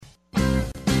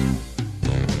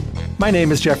My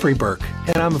name is Jeffrey Burke,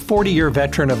 and I'm a 40-year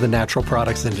veteran of the natural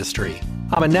products industry.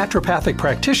 I'm a naturopathic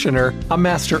practitioner, a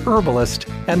master herbalist,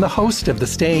 and the host of the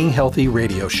Staying Healthy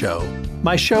radio show.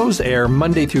 My shows air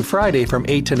Monday through Friday from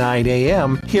 8 to 9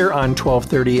 a.m. here on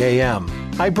 12:30 a.m.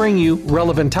 I bring you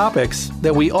relevant topics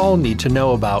that we all need to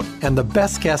know about and the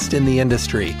best guests in the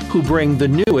industry who bring the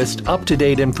newest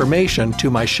up-to-date information to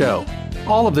my show.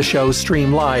 All of the shows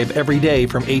stream live every day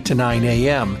from 8 to 9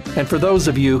 a.m. And for those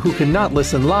of you who cannot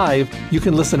listen live, you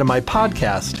can listen to my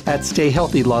podcast at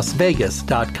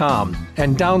StayHealthyLasVegas.com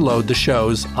and download the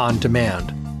shows on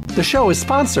demand. The show is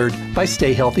sponsored by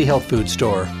Stay Healthy Health Food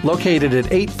Store, located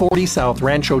at 840 South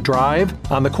Rancho Drive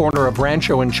on the corner of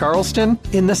Rancho and Charleston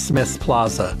in the Smiths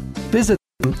Plaza. Visit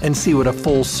them and see what a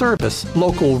full-service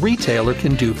local retailer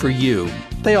can do for you.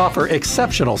 They offer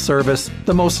exceptional service,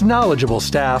 the most knowledgeable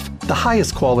staff, the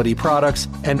highest quality products,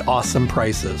 and awesome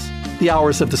prices. The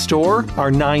hours of the store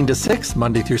are 9 to 6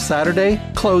 Monday through Saturday,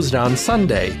 closed on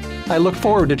Sunday. I look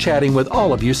forward to chatting with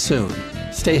all of you soon.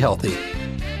 Stay healthy.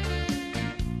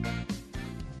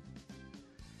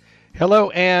 Hello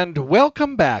and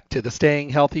welcome back to the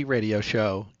Staying Healthy radio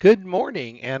show. Good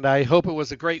morning, and I hope it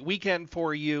was a great weekend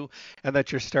for you and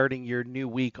that you're starting your new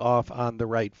week off on the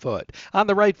right foot. On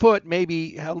the right foot,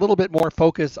 maybe a little bit more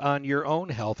focus on your own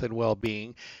health and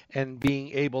well-being and being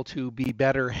able to be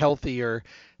better, healthier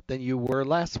than you were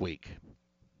last week.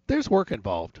 There's work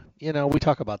involved. You know, we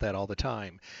talk about that all the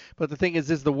time. But the thing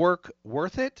is the work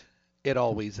worth it? It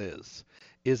always is.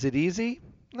 Is it easy?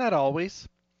 Not always.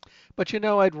 But you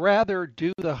know, I'd rather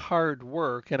do the hard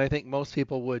work, and I think most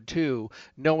people would too,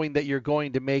 knowing that you're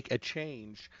going to make a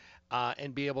change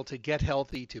and be able to get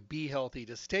healthy, to be healthy,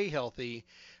 to stay healthy,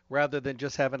 rather than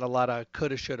just having a lot of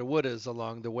coulda, shoulda, wouldas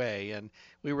along the way, and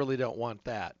we really don't want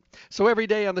that. So every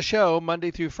day on the show, Monday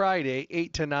through Friday,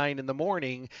 8 to 9 in the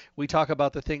morning, we talk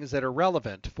about the things that are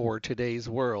relevant for today's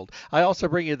world. I also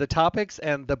bring you the topics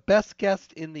and the best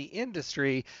guests in the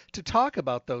industry to talk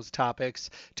about those topics,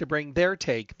 to bring their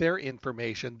take, their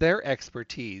information, their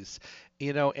expertise,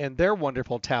 you know, and their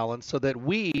wonderful talents so that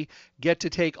we get to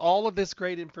take all of this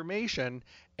great information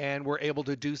and we're able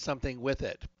to do something with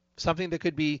it. Something that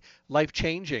could be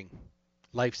life-changing,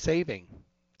 life-saving,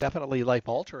 definitely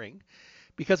life-altering.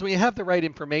 Because when you have the right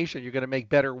information, you're going to make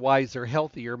better, wiser,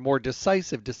 healthier, more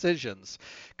decisive decisions.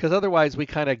 Because otherwise, we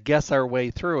kind of guess our way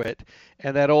through it.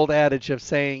 And that old adage of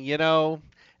saying, you know,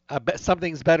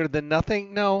 something's better than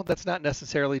nothing. No, that's not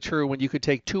necessarily true when you could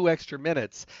take 2 extra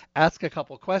minutes, ask a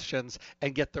couple questions,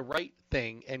 and get the right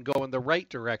thing and go in the right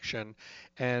direction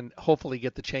and hopefully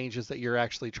get the changes that you're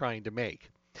actually trying to make.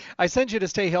 I send you to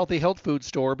Stay Healthy Health Food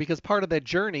Store because part of that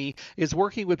journey is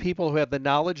working with people who have the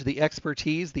knowledge, the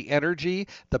expertise, the energy,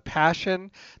 the passion,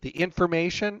 the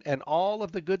information, and all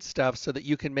of the good stuff so that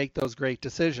you can make those great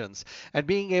decisions. And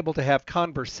being able to have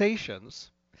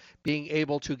conversations, being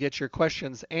able to get your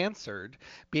questions answered,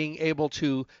 being able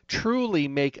to truly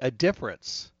make a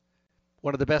difference.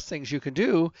 One of the best things you can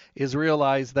do is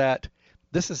realize that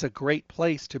this is a great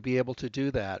place to be able to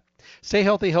do that. Stay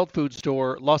Healthy Health Food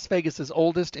Store, Las Vegas's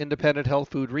oldest independent health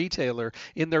food retailer,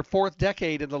 in their 4th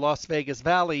decade in the Las Vegas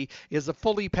Valley, is a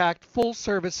fully packed,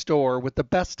 full-service store with the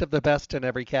best of the best in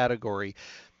every category,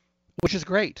 which is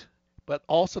great. But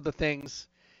also the things,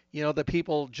 you know, that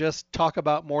people just talk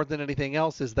about more than anything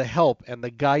else is the help and the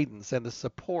guidance and the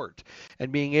support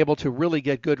and being able to really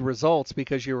get good results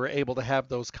because you were able to have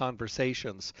those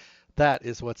conversations. That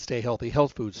is what Stay Healthy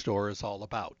Health Food Store is all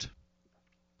about.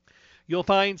 You'll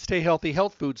find Stay Healthy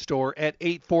Health Food Store at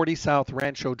 840 South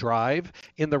Rancho Drive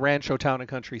in the Rancho Town and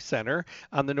Country Center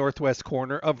on the northwest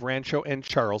corner of Rancho and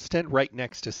Charleston, right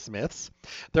next to Smith's.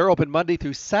 They're open Monday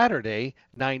through Saturday,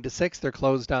 9 to 6. They're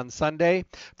closed on Sunday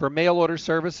for mail order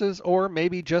services or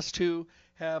maybe just to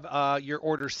have your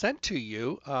order sent to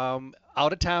you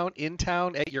out of town, in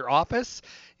town, at your office,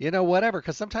 you know, whatever,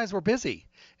 because sometimes we're busy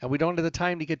and we don't have the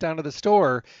time to get down to the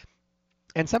store.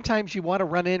 And sometimes you want to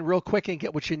run in real quick and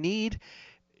get what you need,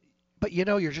 but you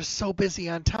know, you're just so busy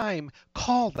on time.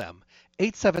 Call them.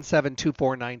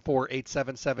 877-2494,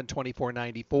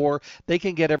 877-2494. They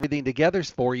can get everything together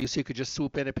for you so you could just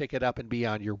swoop in and pick it up and be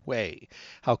on your way.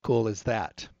 How cool is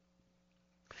that?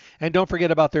 And don't forget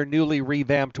about their newly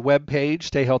revamped webpage,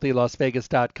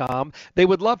 StayHealthyLasVegas.com. They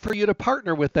would love for you to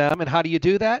partner with them. And how do you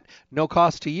do that? No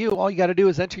cost to you. All you got to do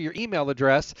is enter your email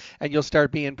address, and you'll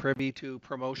start being privy to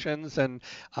promotions and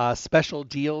special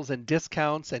deals and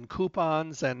discounts and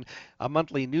coupons and a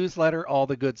monthly newsletter, all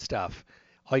the good stuff.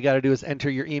 All you got to do is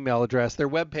enter your email address. Their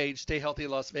webpage,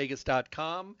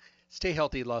 StayHealthyLasVegas.com,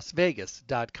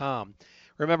 StayHealthyLasVegas.com.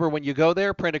 Remember, when you go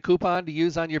there, print a coupon to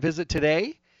use on your visit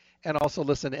today, and also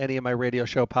listen to any of my radio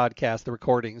show podcasts, the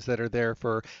recordings that are there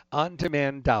for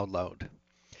on-demand download.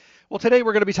 Well, today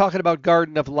we're going to be talking about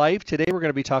Garden of Life. Today we're going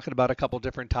to be talking about a couple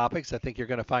different topics. I think you're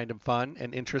going to find them fun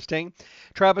and interesting.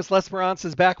 Travis L'Esperance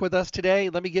is back with us today.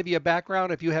 Let me give you a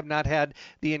background if you have not had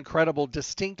the incredible,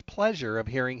 distinct pleasure of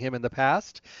hearing him in the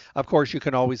past. Of course, you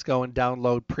can always go and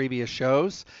download previous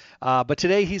shows. But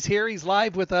today he's here, he's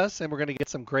live with us, and we're going to get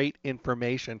some great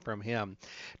information from him.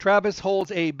 Travis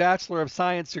holds a Bachelor of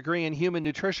Science degree in Human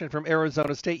Nutrition from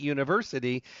Arizona State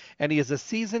University, and he is a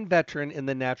seasoned veteran in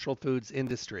the natural foods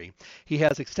industry. He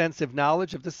has extensive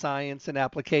knowledge of the science and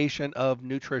application of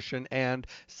nutrition and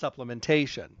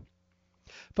supplementation.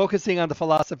 Focusing on the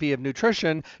philosophy of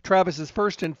nutrition, Travis is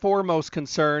first and foremost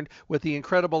concerned with the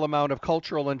incredible amount of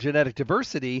cultural and genetic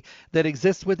diversity that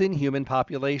exists within human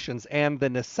populations and the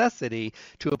necessity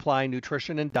to apply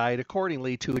nutrition and diet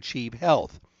accordingly to achieve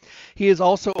health. He has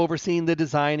also overseen the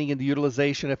designing and the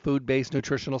utilization of food-based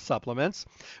nutritional supplements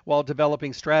while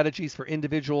developing strategies for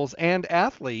individuals and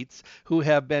athletes who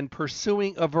have been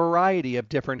pursuing a variety of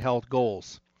different health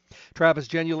goals. Travis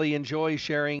genuinely enjoys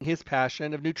sharing his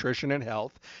passion of nutrition and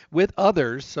health with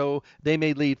others so they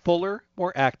may lead fuller,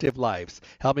 more active lives.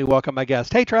 Help me welcome my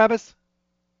guest. Hey, Travis.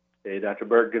 Hey, Dr.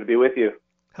 Berg. Good to be with you.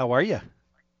 How are you?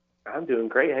 I'm doing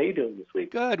great. How are you doing this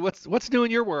week? Good. What's new in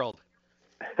your world?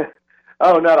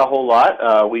 Oh, not a whole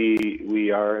lot.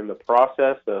 We are in the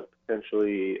process of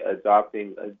potentially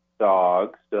adopting a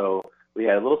dog. So we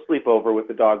had a little sleepover with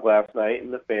the dog last night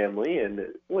and the family, and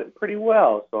it went pretty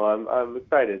well. So I'm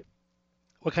excited.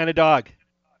 What kind of dog?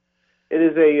 It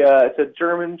is it's a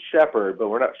German Shepherd, but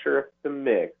we're not sure if it's a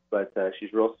mix. But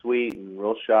she's real sweet and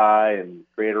real shy and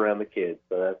great around the kids.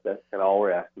 So that's kind of all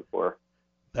we're asking for.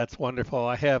 That's wonderful.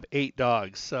 I have 8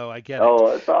 dogs, so I get it.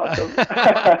 Oh, that's awesome.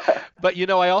 But,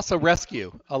 I also rescue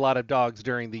a lot of dogs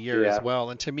during the year as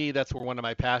well. And to me, that's where one of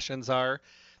my passions are.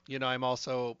 I'm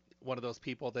also one of those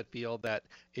people that feel that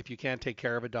if you can't take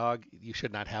care of a dog, you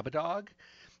should not have a dog.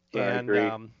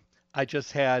 And I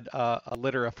just had a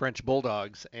litter of French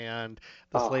bulldogs, and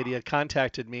this lady had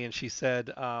contacted me, and she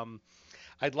said,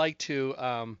 I'd like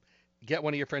to get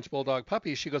one of your French bulldog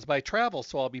puppies. She goes, by travel,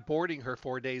 so I'll be boarding her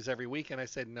 4 days every week. And I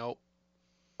said, no.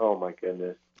 Oh, my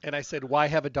goodness. And I said, why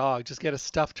have a dog? Just get a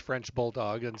stuffed French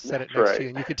bulldog and set it next to you,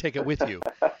 and you can take it with you.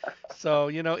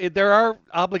 So, there are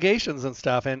obligations and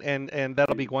stuff, and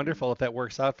that'll be wonderful if that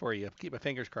works out for you. Keep my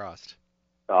fingers crossed.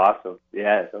 Awesome.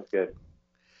 Yeah, sounds good.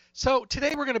 So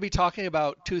today we're going to be talking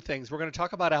about 2 things. We're going to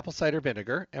talk about apple cider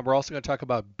vinegar, and we're also going to talk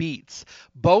about beets.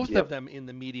 Both of them in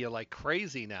the media like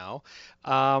crazy now.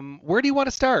 Where do you want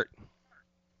to start?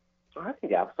 I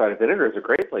think apple cider vinegar is a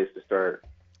great place to start.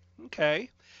 Okay.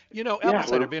 Apple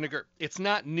cider vinegar, it's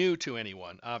not new to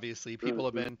anyone, obviously. People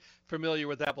have been familiar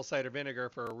with apple cider vinegar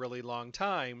for a really long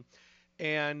time.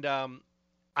 And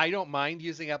I don't mind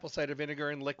using apple cider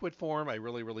vinegar in liquid form. I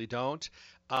really, really don't.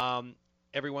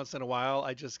 Every once in a while,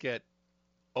 I just get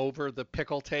over the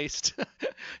pickle taste,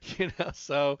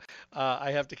 so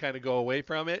I have to kind of go away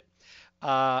from it.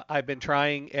 I've been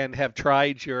trying and have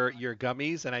tried your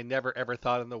gummies, and I never ever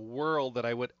thought in the world that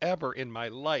I would ever in my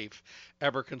life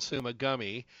ever consume a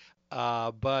gummy.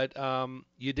 But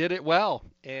you did it well,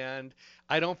 and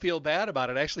I don't feel bad about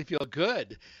it. I actually feel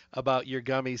good about your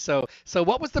gummies. So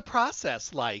what was the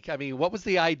process like? I mean, what was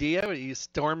the idea? You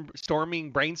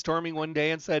brainstorming one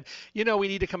day and said, we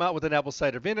need to come out with an apple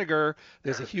cider vinegar.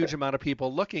 There's a huge amount of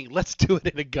people looking. Let's do it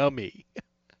in a gummy.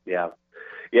 Yeah.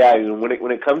 When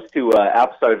it comes to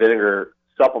apple cider vinegar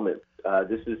supplements,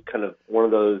 this is kind of one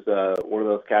of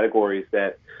those categories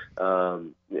that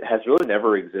has really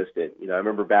never existed. I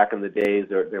remember back in the days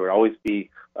there would always be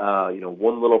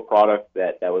one little product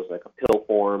that was like a pill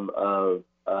form of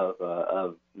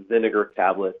vinegar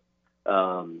tablets,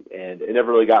 and it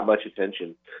never really got much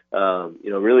attention.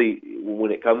 Really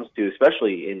when it comes to,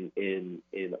 especially in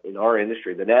our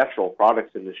industry, the natural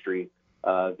products industry,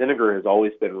 vinegar has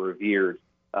always been revered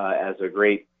as a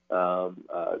great,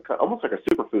 almost like a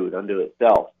superfood unto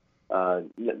itself.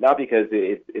 Not because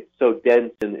it's so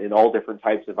dense in all different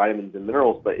types of vitamins and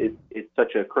minerals, but it's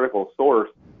such a critical source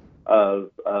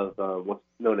of what's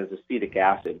known as acetic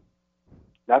acid.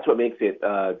 That's what makes it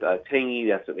tangy.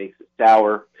 That's what makes it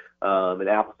sour. And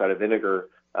apple cider vinegar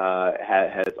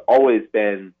has always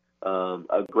been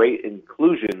a great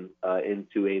inclusion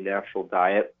into a natural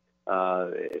diet,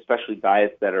 especially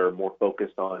diets that are more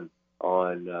focused on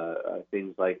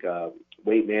things like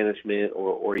weight management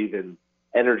or even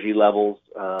energy levels,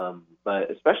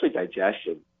 but especially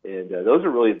digestion. And those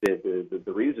are really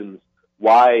the reasons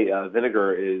why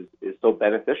vinegar is so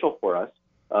beneficial for us.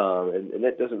 And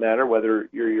it doesn't matter whether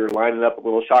you're lining up a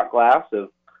little shot glass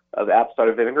apple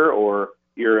cider vinegar, or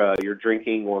you're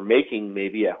drinking or making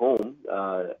maybe at home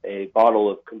a bottle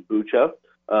of kombucha,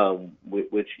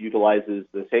 which utilizes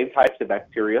the same types of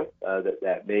bacteria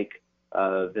that make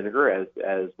vinegar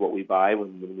as what we buy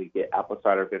when we get apple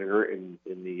cider vinegar in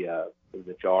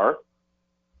the jar.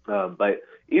 But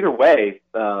either way,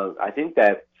 I think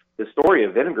that the story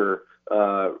of vinegar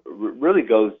really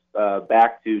goes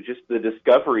back to just the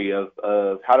discovery of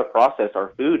how to process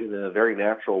our food in a very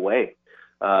natural way.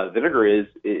 Vinegar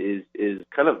is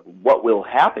kind of what will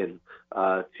happen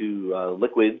to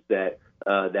liquids that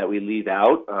we leave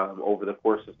out over the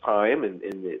course of time, and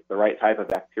the right type of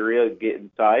bacteria get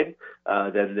inside,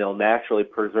 then they'll naturally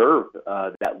preserve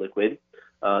that liquid.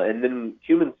 And then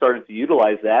humans started to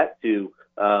utilize that to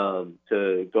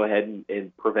go ahead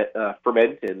and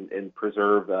ferment and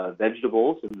preserve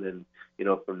vegetables, and then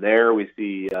from there we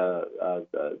see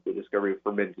the discovery of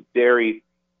fermented dairy,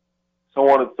 so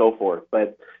on and so forth.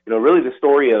 But really the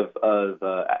story of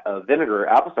vinegar,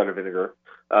 apple cider vinegar,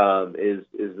 is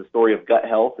the story of gut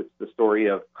health. It's the story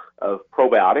of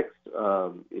probiotics.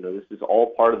 This is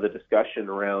all part of the discussion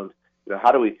around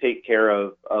how do we take care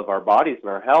of our bodies and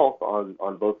our health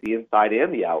on both the inside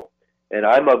and the out. And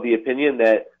I'm of the opinion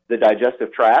that the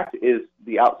digestive tract is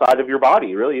the outside of your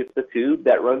body. Really, it's the tube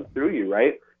that runs through you,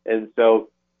 right? And so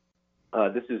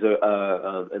this is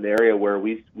an area where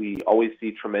we always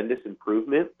see tremendous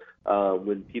improvement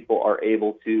when people are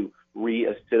able to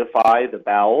re-acidify the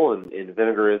bowel, and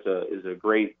vinegar is a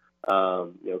great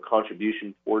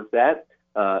contribution towards that,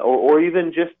 or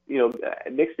even just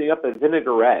mixing up a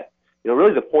vinaigrette.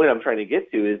 Really the point I'm trying to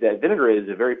get to is that vinegar is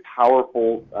a very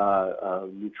powerful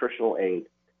nutritional aid,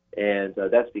 and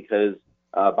that's because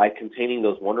by containing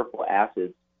those wonderful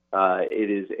acids, it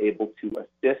is able to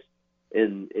assist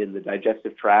in the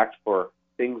digestive tract for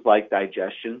things like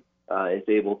digestion. It's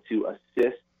able to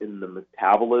assist in the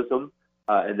metabolism,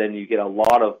 and then you get a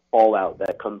lot of fallout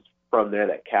that comes from there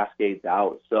that cascades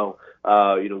out. So,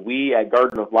 we at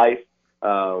Garden of Life,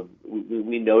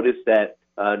 we noticed that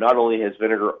not only has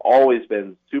vinegar always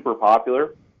been super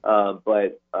popular,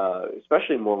 but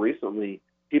especially more recently,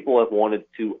 people have wanted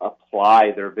to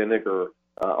apply their vinegar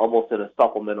almost in a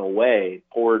supplemental way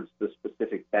towards the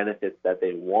specific benefits that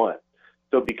they want.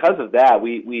 So because of that,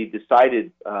 we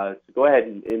decided to go ahead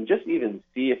and just even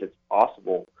see if it's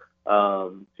possible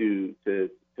to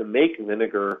make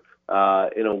vinegar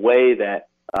in a way that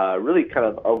really kind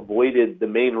of avoided the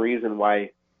main reason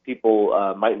why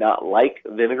people might not like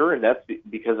vinegar, and that's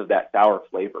because of that sour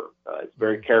flavor. It's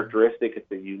very characteristic.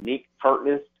 It's a unique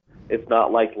tartness. It's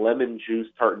not like lemon juice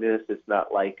tartness. It's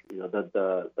not like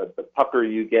the pucker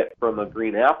you get from a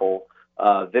green apple.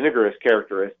 Vinegar is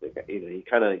characteristic.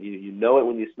 You know it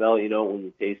when you smell it. You know it when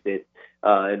you taste it.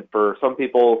 And for some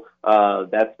people,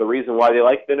 that's the reason why they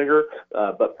like vinegar.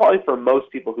 But probably for most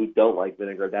people who don't like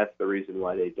vinegar, that's the reason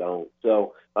why they don't.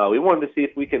 So we wanted to see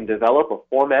if we can develop a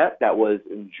format that was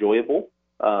enjoyable,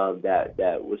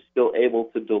 that was still able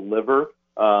to deliver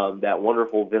that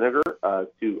wonderful vinegar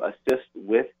to assist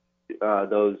with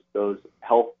those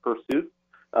health pursuits.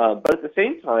 But at the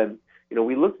same time,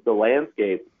 we looked at the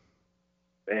landscape,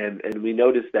 and we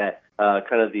noticed that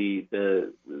kind of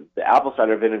the apple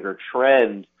cider vinegar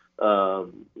trend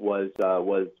was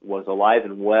alive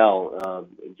and well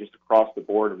just across the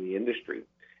board in the industry.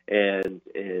 And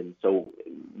so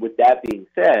with that being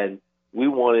said, we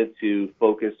wanted to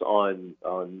focus on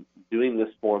doing this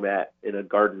format in a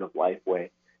Garden of Life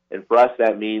way. And for us,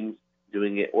 that means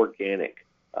doing it organic.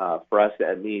 For us,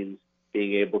 that means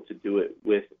being able to do it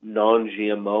with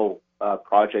non-GMO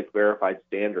project verified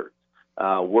standards.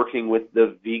 Working with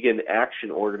the Vegan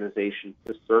Action Organization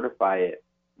to certify it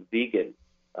vegan.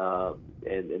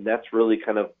 And that's really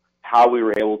kind of how we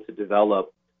were able to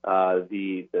develop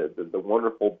the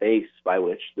wonderful base by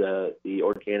which the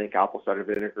organic apple cider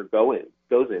vinegar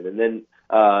goes in. And then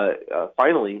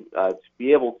finally, to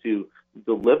be able to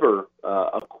deliver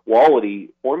a quality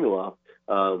formula,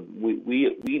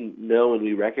 we know and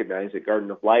we recognize at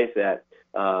Garden of Life that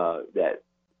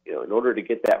in order to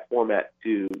get that format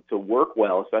to work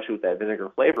well, especially with that vinegar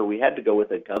flavor, we had to go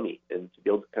with a gummy and to be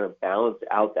able to kind of balance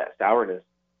out that sourness.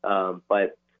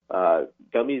 But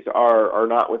gummies are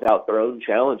not without their own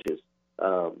challenges.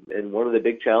 And one of the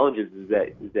big challenges is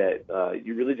that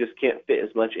you really just can't fit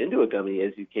as much into a gummy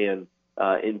as you can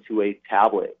into a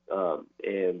tablet.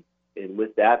 And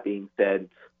with that being said,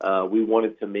 we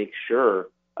wanted to make sure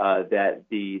that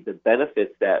the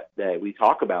benefits that we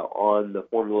talk about on the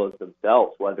formulas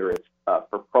themselves, whether it's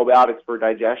for probiotics for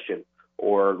digestion,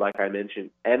 or like I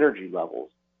mentioned, energy levels,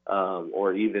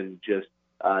 or even just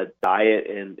diet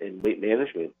and weight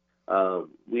management,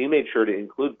 we made sure to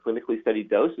include clinically studied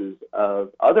doses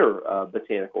of other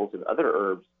botanicals and other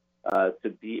herbs to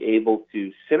be able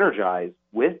to synergize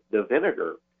with the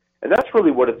vinegar. And that's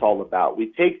really what it's all about. We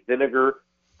take vinegar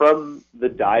from the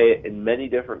diet in many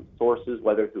different sources,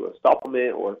 whether through a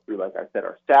supplement or through, like I said,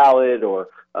 our salad, or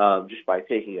just by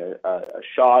taking a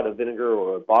shot of vinegar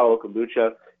or a bottle of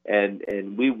kombucha.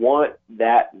 And we want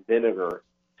that vinegar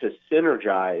to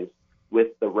synergize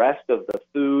with the rest of the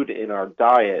food in our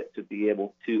diet to be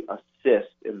able to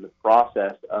assist in the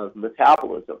process of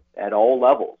metabolism at all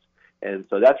levels. And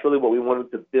so that's really what we wanted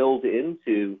to build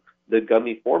into the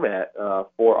gummy format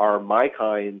for our My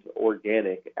Kind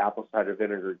organic apple cider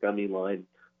vinegar gummy line.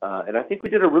 And I think we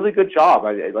did a really good job.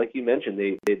 Like you mentioned,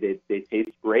 they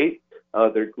taste great.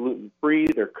 They're gluten-free.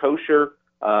 They're kosher.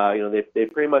 They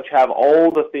pretty much have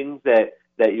all the things that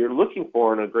you're looking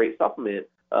for in a great supplement,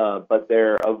 but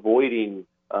they're avoiding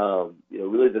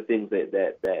really the things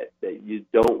that you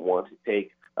don't want to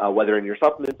take, whether in your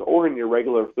supplements or in your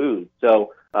regular food.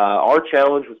 So our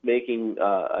challenge was making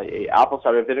a apple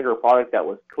cider vinegar product that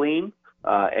was clean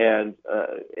and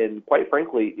quite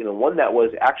frankly, one that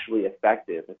was actually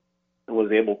effective and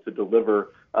was able to deliver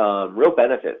real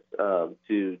benefits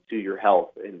to your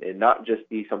health and not just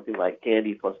be something like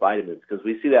candy plus vitamins, because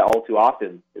we see that all too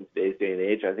often in today's day and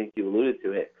age. I think you alluded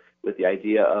to it with the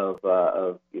idea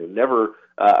of never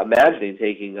imagining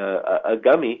taking a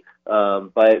gummy,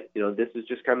 but this is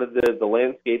just kind of the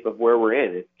landscape of where we're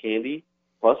in. It's candy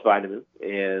plus vitamins,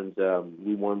 and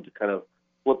we wanted to kind of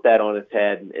flip that on its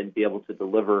head and be able to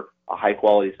deliver a high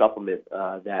quality supplement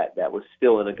that was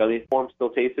still in a gummy form, still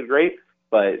tasted great,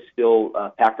 but still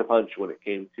packed a punch when it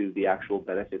came to the actual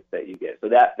benefits that you get. So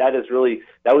that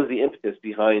was the impetus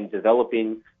behind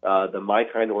developing the My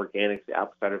Kind Organics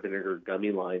apple cider vinegar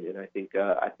gummy line, and I think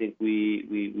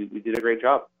we did a great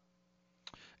job.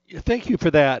 Thank you for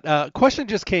that. Question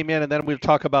just came in, and then we'll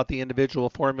talk about the individual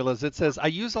formulas. It says, I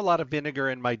use a lot of vinegar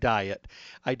in my diet.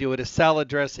 I do it as salad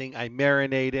dressing. I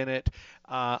marinate in it.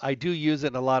 I do use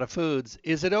it in a lot of foods.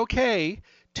 Is it okay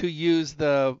to use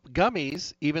the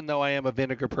gummies, even though I am a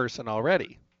vinegar person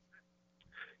already?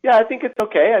 Yeah, I think it's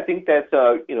okay. I think that,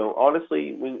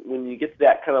 honestly, when you get to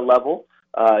that kind of level,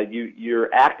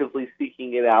 you're actively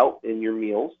seeking it out in your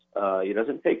meals. It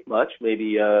doesn't take much,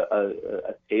 maybe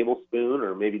a tablespoon,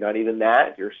 or maybe not even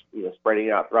that. You're spreading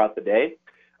it out throughout the day.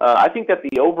 I think that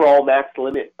the overall max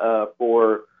limit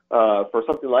for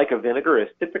something like a vinegar is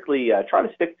typically try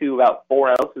to stick to about 4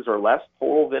 ounces or less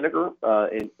total vinegar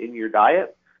in your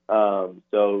diet.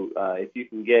 So if you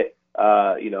can get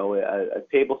a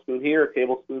tablespoon here, a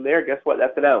tablespoon there, guess what?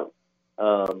 That's an ounce.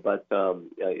 But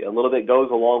a little bit goes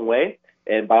a long way.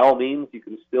 And by all means, you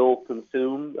can still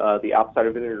consume the apple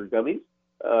cider vinegar gummies.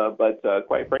 But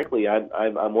quite frankly,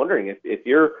 I'm wondering if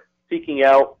you're seeking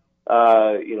out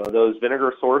those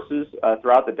vinegar sources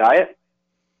throughout the diet,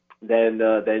 then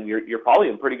you're probably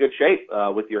in pretty good shape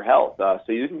with your health.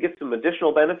 So you can get some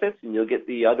additional benefits, and you'll get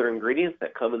the other ingredients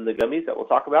that come in the gummies that we'll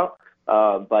talk about.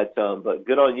 But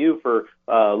good on you for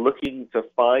looking to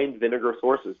find vinegar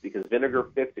sources, because vinegar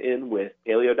fits in with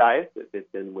paleo diets, it fits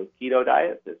in with keto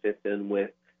diets, it fits in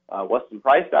with Weston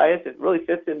Price diets. It really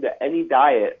fits into any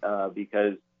diet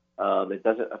because it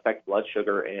doesn't affect blood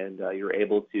sugar, and you're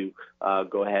able to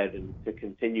go ahead and to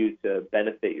continue to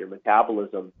benefit your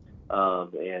metabolism,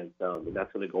 and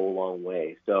that's going to go a long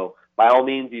way. So by all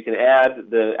means, you can add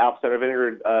the apple cider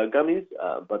vinegar gummies,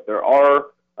 but there are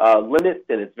limits,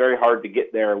 and it's very hard to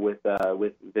get there with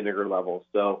vinegar levels.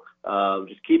 So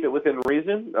just keep it within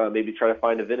reason. Maybe try to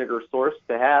find a vinegar source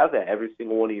to have at every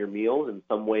single one of your meals in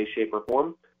some way, shape, or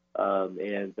form,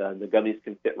 and the gummies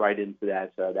can fit right into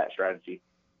that strategy.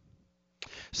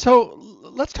 So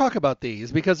let's talk about these,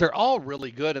 because they're all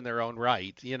really good in their own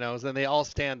right, and they all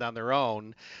stand on their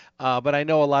own. But I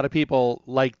know a lot of people,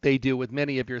 like they do with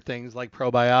many of your things like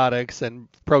probiotics and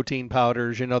protein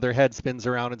powders, their head spins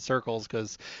around in circles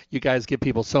because you guys give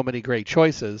people so many great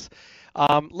choices.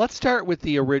 Let's start with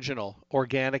the original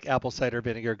organic apple cider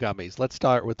vinegar gummies. Let's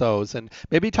start with those and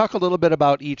maybe talk a little bit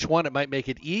about each one. It might make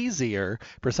it easier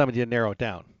for somebody to narrow it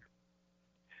down.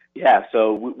 Yeah,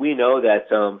 so we know that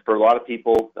for a lot of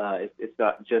people, it's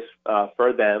not just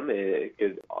for them. It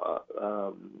could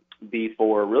be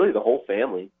for really the whole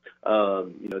family,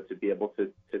 to be able to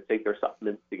take their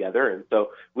supplements together. And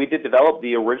so we did develop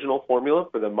the original formula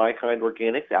for the My Kind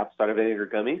Organics apple cider vinegar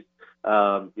gummies.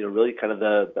 Really kind of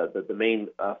the main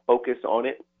focus on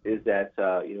it is that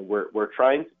we're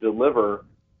trying to deliver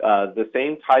the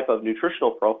same type of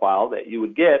nutritional profile that you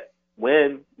would get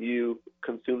when you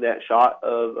consume that shot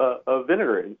of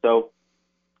vinegar. And so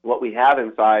What we have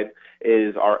inside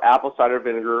is our apple cider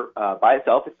vinegar by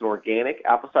itself. It's an organic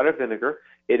apple cider vinegar.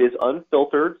 It is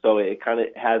unfiltered, so it kind of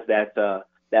has that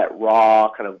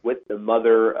raw kind of with the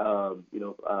mother,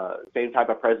 same type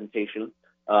of presentation,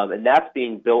 and that's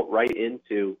being built right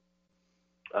into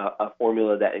a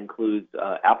formula that includes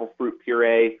apple fruit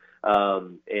puree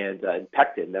and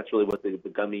pectin. That's really what the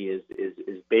gummy is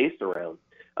based around.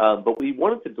 But we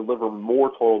wanted to deliver more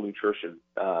total nutrition,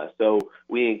 so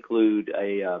we include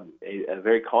a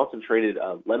very concentrated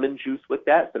lemon juice with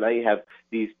that. So now you have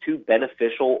these two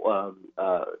beneficial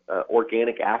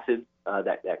organic acids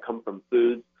that come from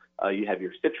foods. You have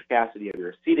your citric acid, you have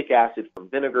your acetic acid from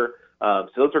vinegar. So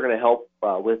those are going to help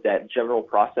with that general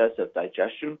process of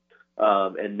digestion.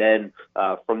 And then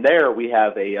from there, we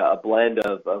have a blend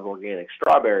of organic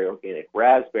strawberry, organic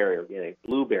raspberry, organic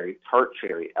blueberry, tart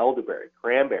cherry, elderberry,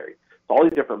 cranberry. So all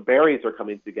these different berries are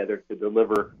coming together to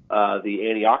deliver the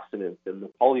antioxidants and the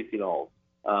polyphenols,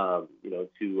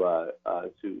 to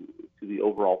the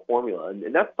overall formula.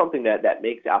 And that's something that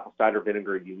makes apple cider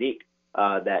vinegar unique.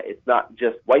 That it's not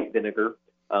just white vinegar.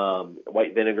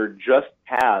 White vinegar just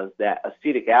has that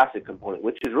acetic acid component,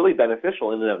 which is really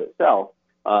beneficial in and of itself.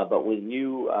 But when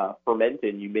you ferment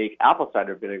and you make apple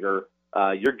cider vinegar,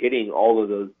 you're getting all of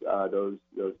those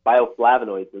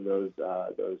bioflavonoids and those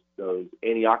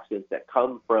antioxidants that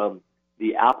come from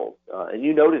the apples. And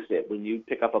you notice it when you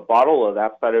pick up a bottle of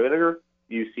apple cider vinegar.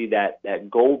 You see that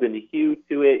golden hue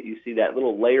to it. You see that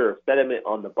little layer of sediment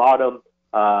on the bottom.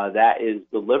 That is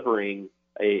delivering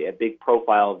a big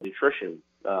profile of nutrition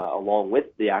along with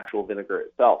the actual vinegar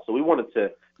itself. So we wanted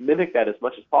to mimic that as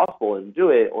much as possible and do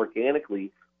it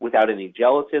organically without any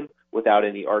gelatin, without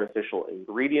any artificial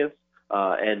ingredients.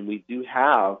 And we do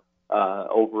have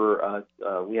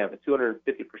we have a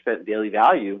 250% daily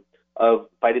value of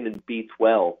vitamin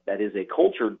B12. That is a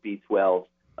cultured B12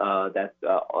 that's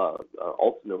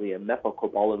ultimately a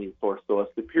methylcobalamin source, so a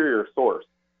superior source.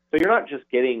 So you're not just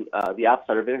getting the apple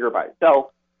cider vinegar by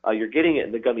itself, you're getting it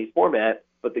in the gummy format,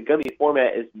 but the gummy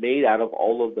format is made out of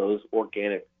all of those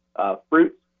organic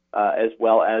fruits, as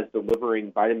well as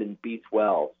delivering vitamin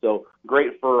B12. So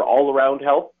great for all-around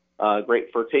health,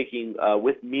 great for taking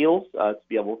with meals to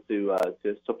be able to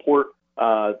support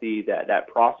that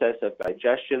process of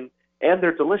digestion, and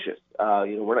they're delicious.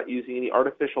 We're not using any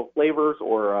artificial flavors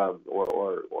or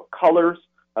colors.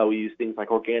 We use things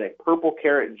like organic purple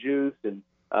carrot juice, and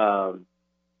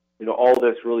all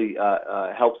this really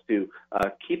helps to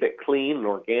keep it clean and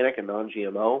organic and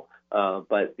non-GMO.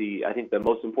 But I think the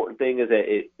most important thing is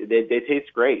that they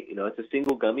taste great. It's a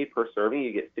single gummy per serving.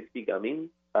 You get 60 gummies,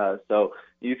 so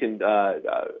you can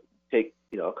take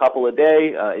a couple a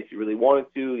day if you really wanted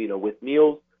to, with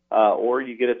meals, or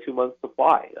you get a 2-month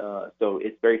supply. So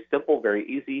it's very simple, very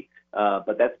easy,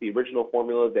 but that's the original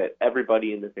formula that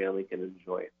everybody in the family can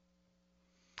enjoy.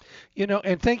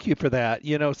 And thank you for that.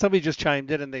 Somebody just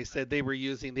chimed in and they said they were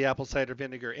using the apple cider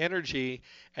vinegar energy,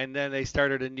 and then they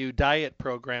started a new diet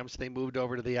program, so they moved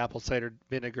over to the apple cider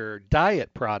vinegar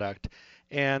diet product,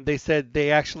 and they said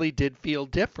they actually did feel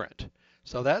different.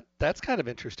 So that's kind of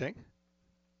interesting.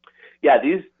 Yeah,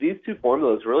 these two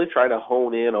formulas really try to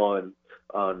hone in on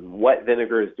what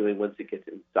vinegar is doing once it gets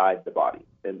inside the body,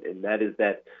 and that is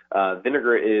that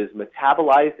vinegar is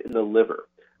metabolized in the liver.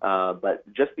 But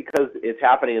just because it's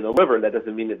happening in the liver, that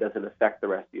doesn't mean it doesn't affect the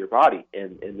rest of your body.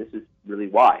 And this is really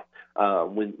why.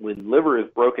 When liver is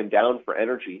broken down for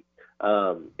energy,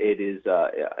 it's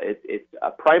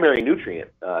a primary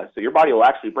nutrient. So your body will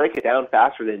actually break it down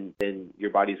faster than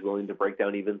your body's willing to break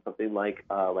down even something like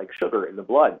sugar in the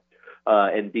blood.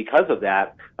 And because of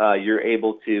that, you're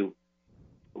able to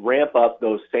ramp up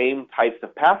those same types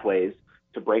of pathways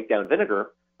to break down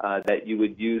vinegar that you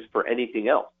would use for anything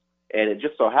else. And it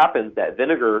just so happens that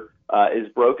vinegar is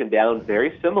broken down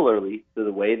very similarly to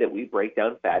the way that we break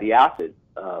down fatty acids.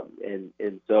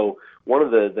 And so one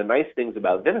of the nice things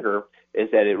about vinegar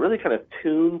is that it really kind of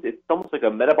tunes, it's almost like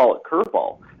a metabolic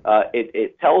curveball.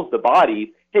 It tells the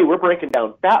body, hey, we're breaking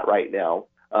down fat right now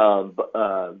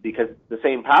because it's the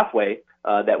same pathway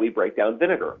that we break down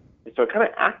vinegar. And so it kind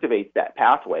of activates that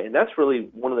pathway. And that's really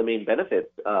one of the main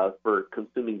benefits for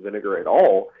consuming vinegar at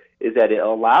all, is that it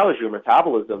allows your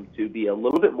metabolism to be a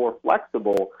little bit more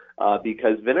flexible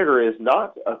because vinegar is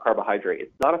not a carbohydrate,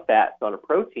 it's not a fat, it's not a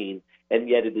protein, and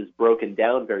yet it is broken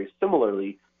down very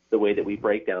similarly the way that we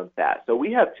break down fat. So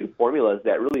we have two formulas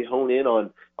that really hone in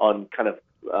on kind of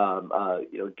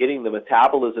getting the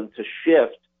metabolism to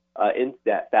shift into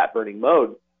that fat burning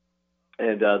mode.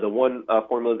 And the one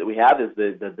formula that we have is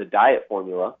the diet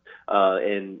formula,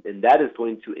 and that is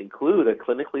going to include a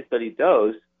clinically studied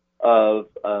dose of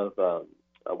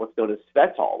what's known as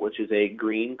Svetol, which is a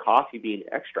green coffee bean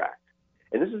extract.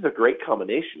 And this is a great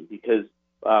combination because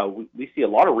we see a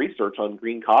lot of research on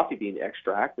green coffee bean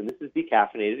extract, and this is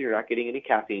decaffeinated. You're not getting any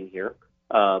caffeine here.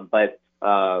 But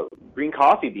green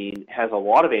coffee bean has a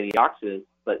lot of antioxidants,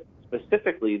 but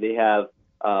specifically they have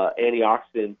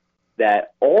antioxidants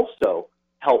that also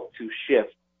help to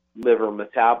shift liver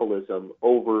metabolism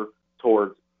over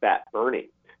towards fat burning.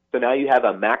 So now you have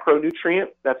a macronutrient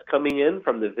that's coming in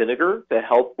from the vinegar to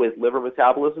help with liver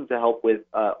metabolism, to help with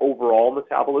overall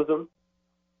metabolism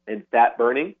and fat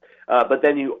burning. But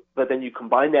then you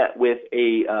combine that with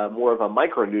a more of a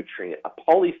micronutrient, a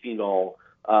polyphenol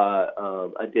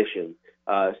addition.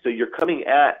 So you're coming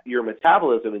at your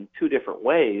metabolism in two different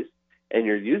ways, and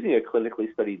you're using a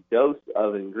clinically studied dose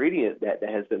of ingredient that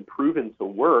has been proven to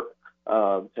work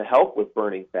to help with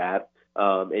burning fat.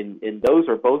 And those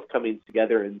are both coming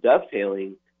together and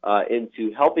dovetailing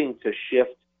into helping to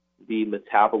shift the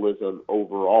metabolism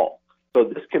overall. So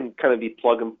this can kind of be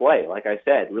plug and play, like I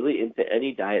said, really into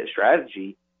any diet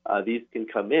strategy. These can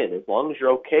come in as long as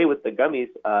you're okay with the gummies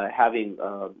having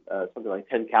something like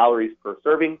 10 calories per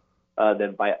serving.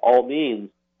 Then by all means,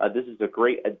 this is a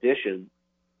great addition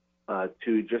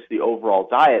to just the overall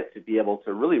diet to be able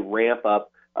to really ramp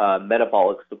up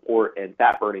metabolic support and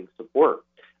fat burning support.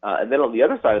 And then on the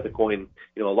other side of the coin,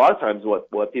 a lot of times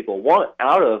what people want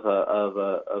out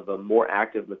of a more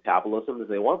active metabolism is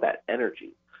they want that energy.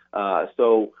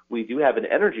 So we do have an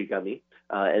energy gummy,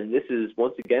 and this is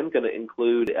once again going to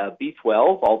include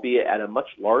B12, albeit at a much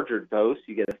larger dose.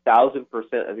 You get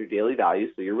 1,000% of your daily value,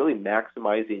 so you're really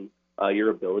maximizing your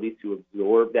ability to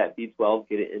absorb that B12,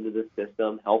 get it into the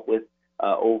system, help with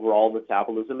overall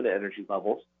metabolism and energy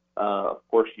levels. Of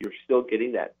course, you're still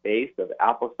getting that base of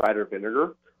apple cider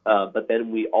vinegar, but then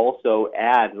we also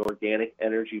add an organic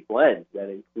energy blend that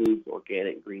includes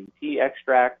organic green tea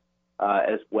extract,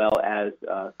 as well as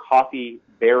coffee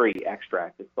berry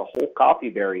extract. It's the whole coffee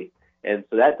berry, and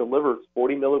so that delivers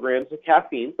 40 milligrams of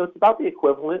caffeine, so it's about the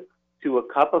equivalent to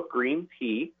a cup of green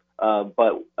tea.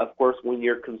 But of course, when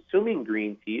you're consuming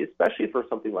green tea, especially for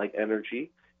something like energy,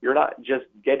 you're not just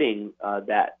getting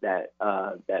that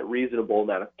reasonable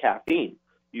amount of caffeine.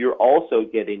 You're also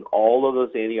getting all of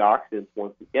those antioxidants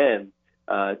once again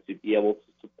to be able to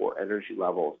support energy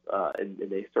levels, and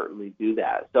they certainly do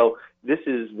that. So this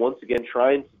is once again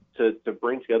trying to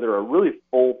bring together a really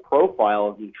full profile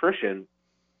of nutrition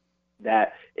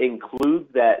that includes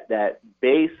that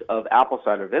base of apple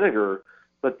cider vinegar,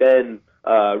 but then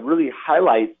really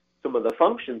highlights some of the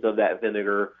functions of that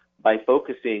vinegar by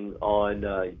focusing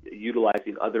on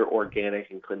utilizing other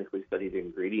organic and clinically studied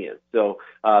ingredients. So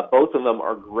both of them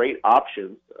are great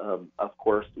options. Of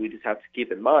course, we just have to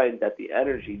keep in mind that the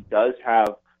energy does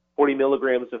have 40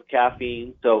 milligrams of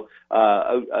caffeine, so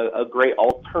a great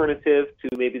alternative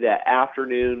to maybe that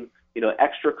afternoon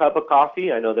extra cup of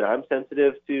coffee. I know that I'm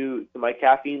sensitive to my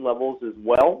caffeine levels as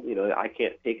well. I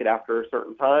can't take it after a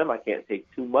certain time. I can't take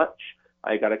too much.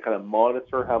 I got to kind of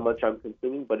monitor how much I'm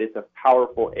consuming, but it's a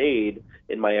powerful aid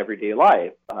in my everyday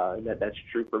life. And that's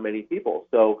true for many people.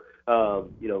 So,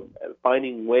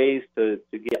 finding ways to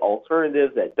get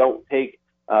alternatives that don't take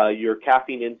your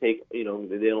caffeine intake, they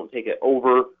don't take it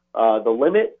over the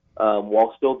limit,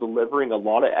 while still delivering a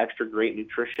lot of extra great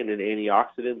nutrition and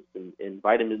antioxidants and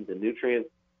vitamins and nutrients.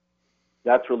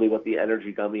 That's really what the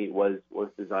energy gummy was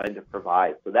designed to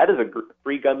provide. So that is a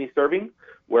free gummy serving,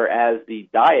 whereas the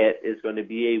diet is going to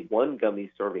be a one gummy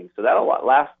serving. So that'll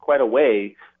last quite a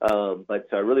way, but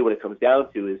really what it comes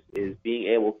down to is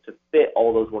being able to fit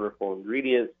all those wonderful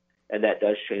ingredients, and that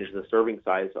does change the serving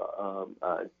size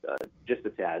just a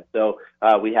tad. So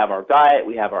we have our diet,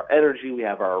 we have our energy, we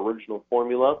have our original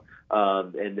formula,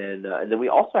 and then we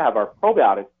also have our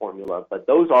probiotic formula. But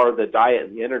those are the diet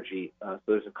and the energy. So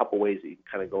there's a couple ways that you can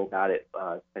kind of go about it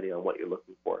depending on what you're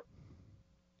looking for.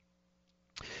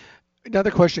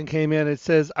 Another question came in. It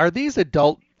says, are these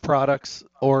adult products,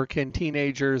 or can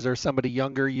teenagers or somebody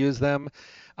younger use them?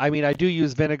 I mean, I do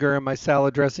use vinegar in my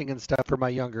salad dressing and stuff for my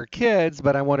younger kids,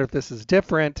 but I wonder if this is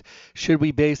different. Should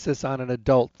we base this on an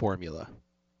adult formula?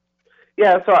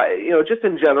 Yeah, so just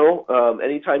in general,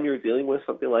 anytime you're dealing with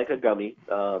something like a gummy,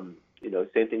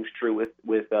 same thing's true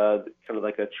with kind of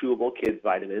like a chewable kids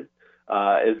vitamin,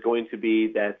 is going to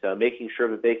be that making sure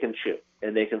that they can chew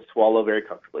and they can swallow very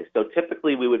comfortably. So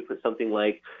typically we would put something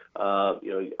like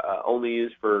only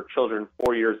used for children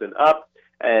 4 years and up.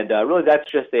 And really, that's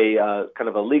just a kind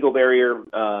of a legal barrier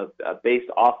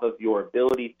based off of your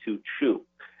ability to chew.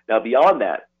 Now, beyond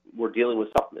that, we're dealing with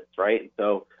supplements, right?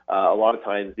 So a lot of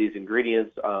times these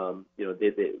ingredients,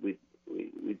 we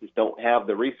just don't have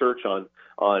the research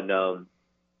on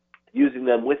using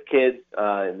them with kids,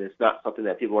 and it's not something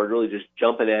that people are really just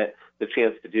jumping at the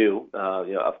chance to do.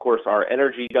 Of course, our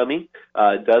energy gummy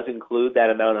does include that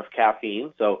amount of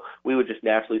caffeine, so we would just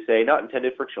naturally say not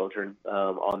intended for children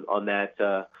on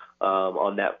that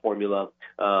formula.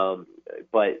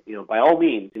 But by all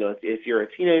means, if you're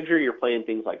a teenager, you're playing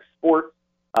things like sports.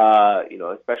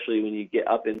 Especially when you get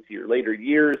up into your later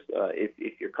years,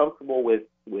 if you're comfortable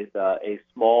with a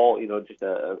small, just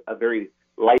a very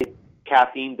light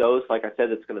caffeine dose, like I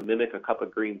said, that's going to mimic a cup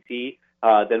of green tea,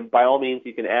 then by all means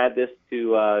you can add this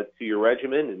to your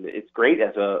regimen, and it's great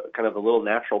as a kind of a little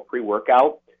natural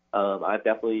pre-workout. I've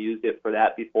definitely used it for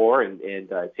that before, and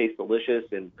it tastes delicious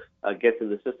and gets in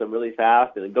the system really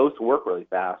fast, and it goes to work really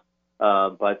fast.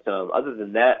 But other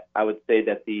than that, I would say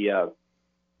that the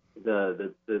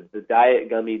diet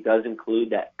gummy does include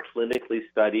that clinically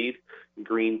studied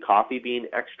green coffee bean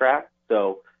extract.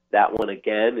 So that one,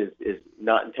 again, is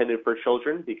not intended for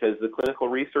children because the clinical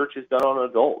research is done on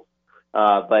adults.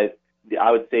 But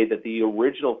I would say that the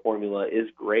original formula is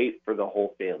great for the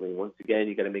whole family. Once again,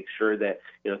 you got to make sure that,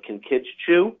 can kids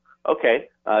chew? Okay.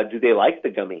 Do they like the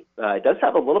gummy? It does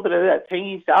have a little bit of that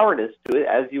tangy sourness to it,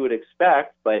 as you would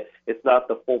expect, but it's not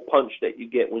the full punch that you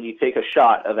get when you take a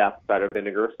shot of apple cider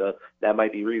vinegar. So that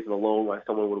might be reason alone why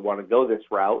someone would want to go this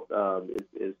route,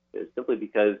 is simply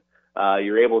because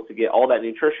you're able to get all that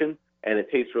nutrition and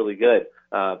it tastes really good.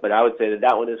 But I would say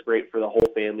that one is great for the whole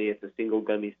family. It's a single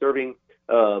gummy serving,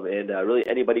 and really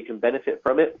anybody can benefit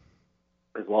from it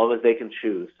as long as they can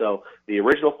choose. So the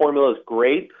original formula is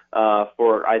great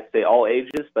for, I'd say, all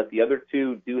ages, but the other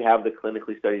two do have the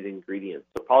clinically studied ingredients.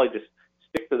 So probably just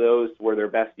stick to those where they're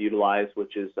best utilized,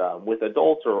 which is with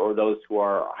adults or those who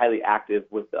are highly active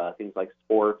with things like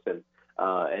sports, and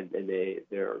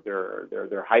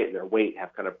their height and their weight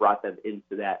have kind of brought them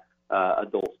into that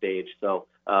adult stage. So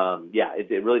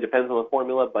it really depends on the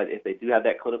formula, but if they do have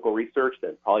that clinical research,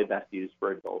 then probably best used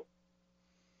for adults.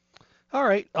 All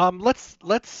right,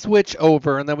 let's switch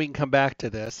over, and then we can come back to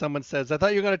this. Someone says, I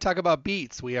thought you were going to talk about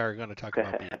beets. We are going to talk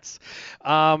about beets.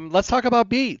 Let's talk about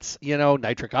beets.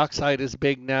 Nitric oxide is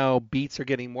big now. Beets are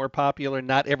getting more popular.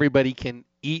 Not everybody can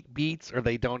eat beets, or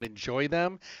they don't enjoy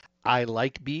them. I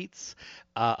like beets.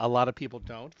 A lot of people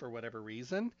don't for whatever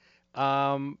reason.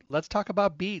 Let's talk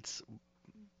about beets.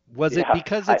 Was it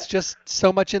because it's just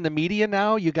so much in the media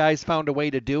now? You guys found a way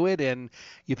to do it, and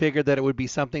you figured that it would be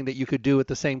something that you could do at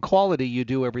the same quality you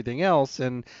do everything else,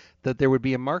 and that there would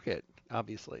be a market,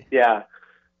 obviously. Yeah,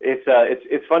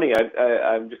 it's funny.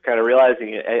 I'm just kind of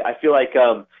realizing it. I feel like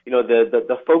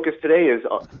the focus today is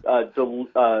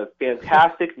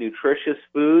fantastic, nutritious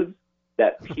foods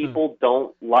that people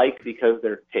don't like because of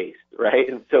their taste, right?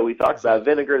 And so we talked about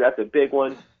vinegar. That's a big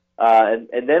one.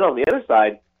 And then on the other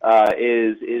side,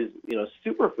 is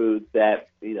superfoods that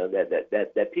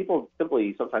that people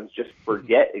simply sometimes just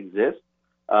forget exist,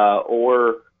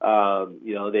 or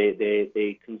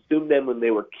they consumed them when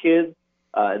they were kids,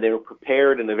 and they were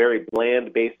prepared in a very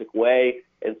bland, basic way,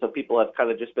 and so people have kind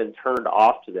of just been turned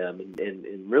off to them,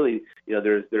 and really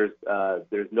there's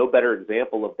no better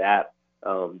example of that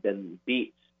than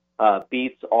beets.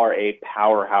 Beets are a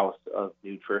powerhouse of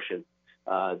nutrition.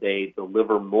 They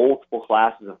deliver multiple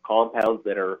classes of compounds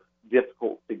that are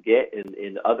difficult to get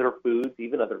in other foods,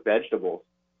 even other vegetables.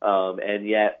 And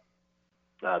yet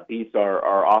beets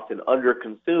are often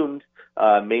underconsumed,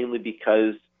 mainly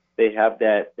because they have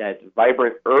that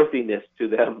vibrant earthiness to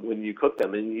them when you cook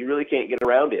them, and you really can't get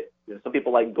around it. Some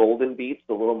people like golden beets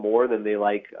a little more than they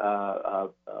like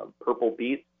purple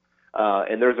beets.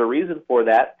 And there's a reason for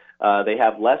that. They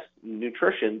have less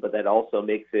nutrition, but that also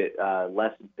makes it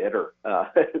less bitter.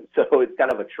 So it's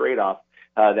kind of a trade-off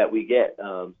that we get.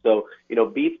 So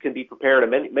beets can be prepared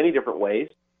in many different ways,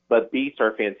 but beets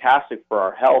are fantastic for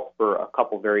our health for a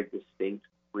couple very distinct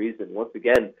reasons. Once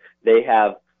again, they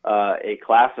have a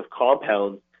class of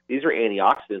compounds. These are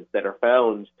antioxidants that are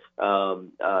found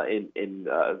in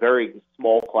a very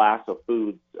small class of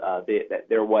foods.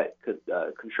 They're what could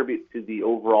contribute to the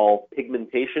overall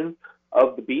pigmentation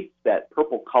of the beets, that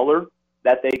purple color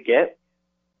that they get.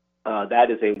 That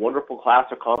is a wonderful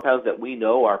class of compounds that we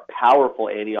know are powerful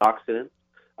antioxidants.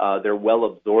 They're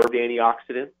well-absorbed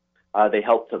antioxidants. They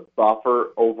help to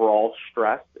buffer overall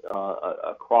stress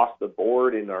across the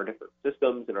board in our different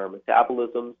systems, in our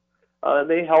metabolisms.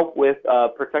 They help with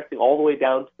protecting all the way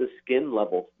down to the skin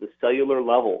level, to the cellular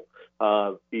level.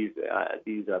 These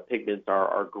pigments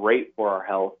are great for our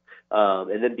health.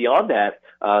 And then beyond that,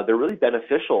 they're really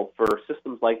beneficial for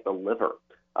systems like the liver.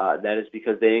 That is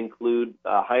because they include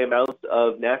high amounts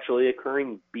of naturally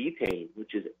occurring betaine,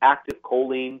 which is active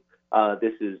choline.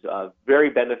 This is very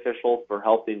beneficial for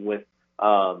helping with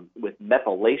with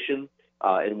methylation,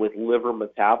 and with liver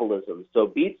metabolism. So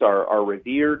beets are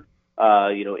revered,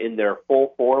 in their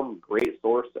full form, great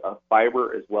source of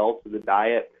fiber as well to the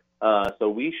diet. So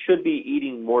we should be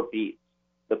eating more beets.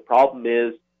 The problem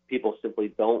is people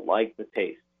simply don't like the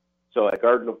taste. So at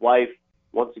Garden of Life,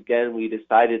 once again, we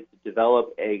decided to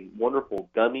develop a wonderful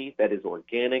gummy that is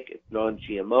organic, it's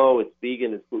non-GMO, it's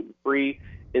vegan, it's gluten-free.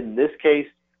 In this case,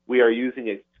 we are using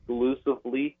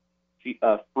exclusively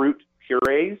fruit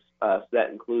purees, so that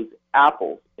includes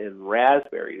apples and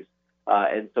raspberries,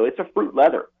 and so it's a fruit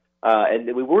leather. And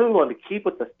we really wanted to keep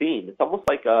with the theme. It's almost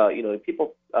like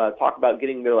people talk about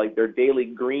getting their daily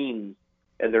greens,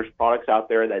 and there's products out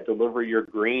there that deliver your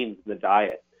greens in the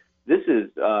diet. This is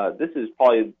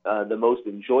probably the most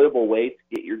enjoyable way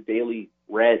to get your daily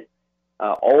reds.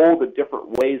 All the different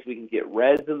ways we can get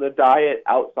reds in the diet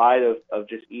outside of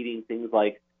just eating things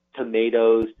like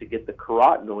tomatoes to get the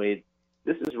carotenoids.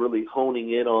 This is really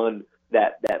honing in on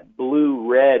that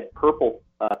blue, red, purple,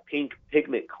 pink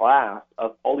pigment class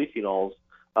of polyphenols,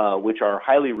 which are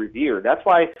highly revered. That's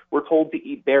why we're told to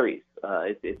eat berries.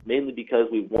 It's mainly because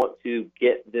we want to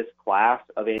get this class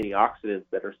of antioxidants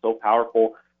that are so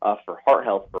powerful for heart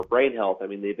health, for brain health. I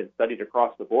mean, they've been studied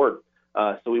across the board.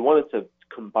 So we wanted to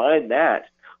combine that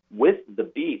with the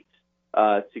beets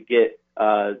to get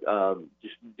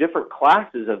just different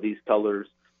classes of these colors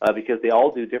because they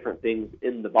all do different things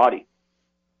in the body.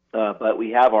 But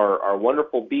we have our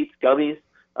wonderful beets gummies.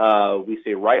 We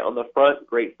say right on the front,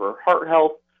 great for heart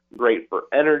health, great for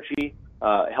energy.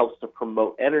 It helps to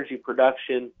promote energy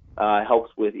production.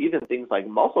 Helps with even things like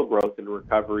muscle growth and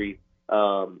recovery.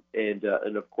 And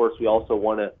of course, we also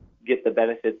want to get the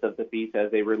benefits of the beets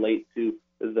as they relate to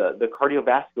the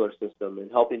cardiovascular system and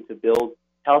helping to build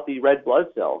healthy red blood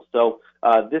cells. So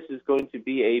this is going to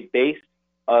be a base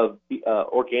of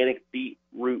organic beet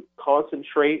root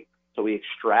concentrate. So we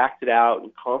extract it out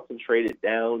and concentrate it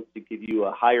down to give you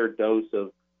a higher dose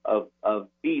of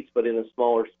beets, but in a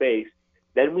smaller space.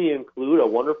 Then we include a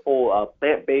wonderful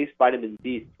plant-based vitamin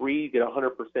D3. You get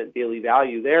 100% daily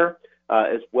value there,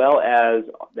 as well as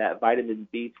that vitamin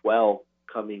B12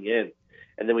 coming in.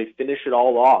 And then we finish it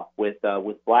all off with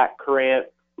black currant.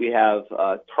 We have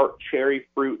tart cherry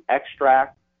fruit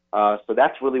extract. So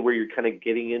that's really where you're kind of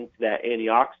getting into that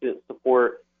antioxidant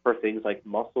support for things like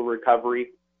muscle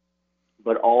recovery,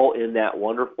 but all in that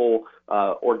wonderful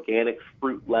organic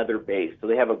fruit leather base. So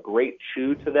they have a great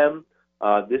chew to them.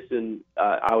 This,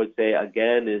 I would say,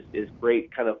 again, is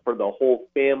great kind of for the whole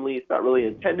family. It's not really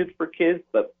intended for kids,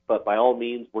 but by all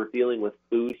means, we're dealing with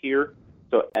food here,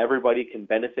 so everybody can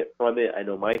benefit from it. I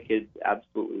know my kids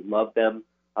absolutely love them.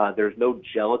 There's no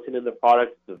gelatin in the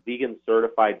product. It's a vegan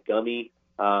certified gummy,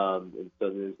 and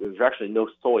so there's actually no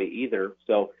soy either.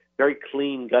 So very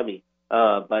clean gummy.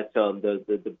 But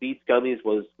the beets gummies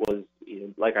was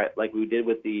like we did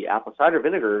with the apple cider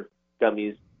vinegar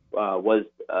gummies. Was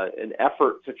an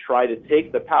effort to try to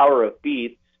take the power of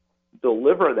beets,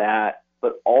 deliver that,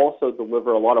 but also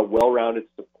deliver a lot of well-rounded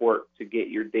support to get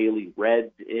your daily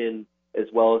reds in, as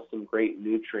well as some great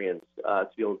nutrients to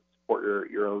be able to support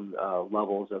your own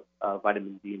levels of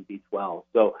vitamin D and B12.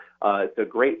 So it's a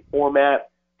great format,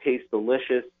 tastes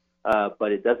delicious,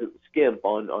 but it doesn't skimp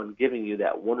on giving you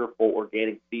that wonderful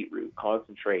organic beetroot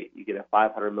concentrate. You get a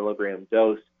 500 milligram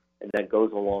dose, and that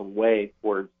goes a long way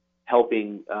towards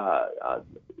helping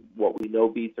what we know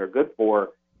beets are good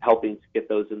for, helping to get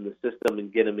those in the system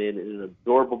and get them in an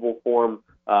absorbable form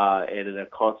and in a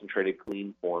concentrated,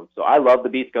 clean form. So I love the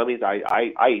beets gummies.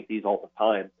 I eat these all the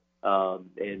time.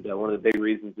 And one of the big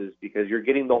reasons is because you're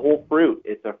getting the whole fruit.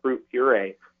 It's a fruit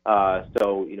puree.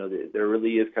 So, there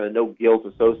really is kind of no guilt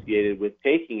associated with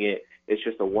taking it. It's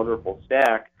just a wonderful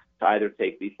snack to either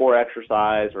take before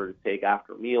exercise or to take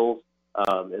after meals.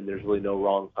 And there's really no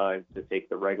wrong time to take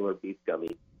the regular beets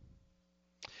gummy.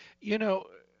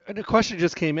 And a question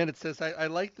just came in. It says, I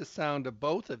like the sound of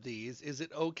both of these. Is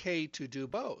it okay to do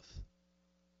both?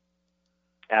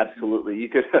 Absolutely. You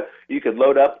could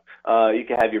load up. You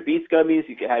could have your beets gummies.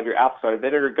 You could have your apple cider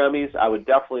vinegar gummies. I would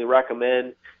definitely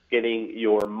recommend getting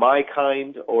your My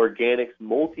Kind Organics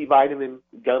multivitamin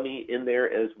gummy in there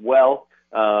as well.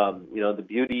 The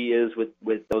beauty is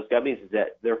with those gummies is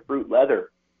that they're fruit leather.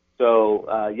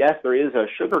 So yes, there is a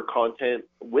sugar content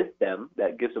with them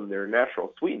that gives them their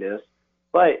natural sweetness,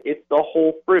 but it's the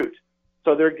whole fruit.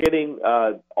 So they're getting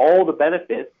all the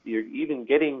benefits. You're even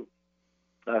getting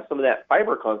some of that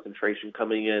fiber concentration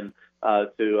coming in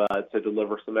to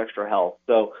deliver some extra health.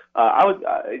 So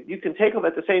you can take them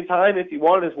at the same time if you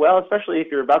want as well, especially if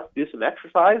you're about to do some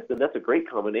exercise, then that's a great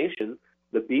combination.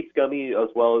 The beets gummy as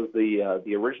well as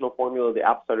the original formula, the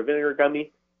apple cider vinegar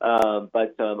gummy.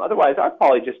 But otherwise, I'd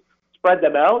probably just spread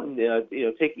them out and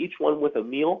take each one with a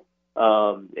meal.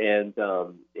 And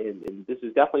this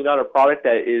is definitely not a product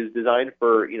that is designed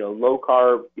for low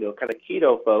carb, kind of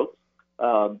keto folks.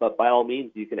 But by all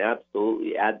means, you can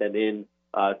absolutely add them in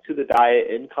to the diet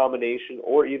in combination,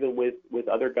 or even with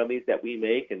other gummies that we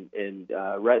make. And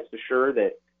rest assured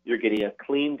that you're getting a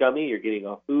clean gummy, you're getting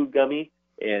a food gummy,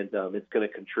 and it's going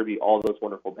to contribute all those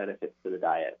wonderful benefits to the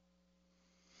diet.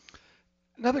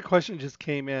 Another question just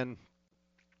came in.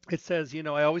 It says,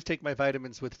 I always take my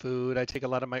vitamins with food. I take a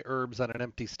lot of my herbs on an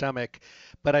empty stomach,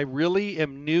 but I really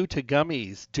am new to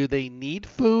gummies. Do they need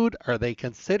food? Are they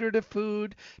considered a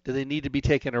food? Do they need to be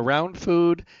taken around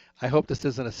food? I hope this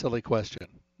isn't a silly question.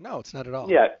 No, it's not at all.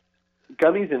 Yeah,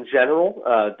 gummies in general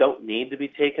don't need to be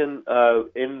taken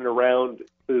in and around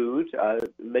food.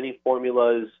 Many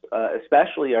formulas,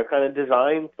 especially, are kind of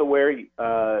designed to where, especially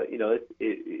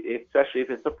if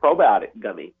it's a probiotic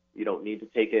gummy, you don't need to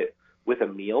take it with a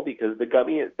meal, because the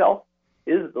gummy itself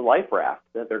is the life raft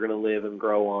that they're going to live and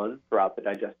grow on throughout the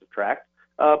digestive tract.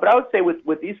 But I would say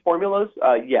with these formulas,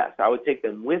 yes, I would take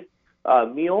them with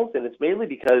meals, and it's mainly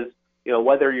because,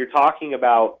 whether you're talking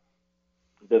about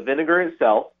the vinegar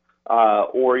itself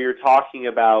or you're talking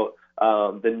about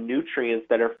the nutrients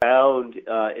that are found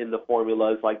in the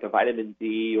formulas, like the vitamin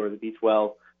D or the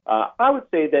B12, I would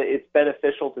say that it's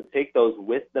beneficial to take those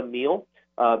with the meal.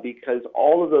 Because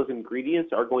all of those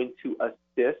ingredients are going to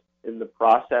assist in the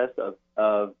process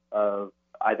of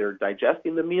either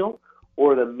digesting the meal,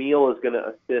 or the meal is going to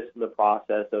assist in the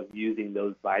process of using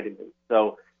those vitamins.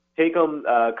 So take them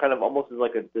kind of almost as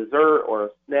like a dessert or a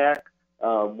snack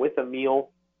with a meal,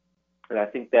 and I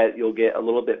think that you'll get a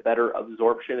little bit better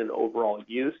absorption and overall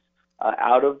use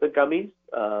out of the gummies.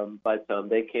 But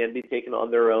they can be taken on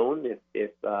their own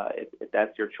if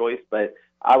that's your choice. But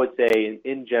I would say,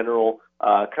 in general,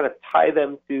 kind of tie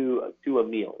them to a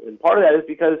meal. And part of that is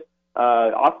because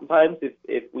oftentimes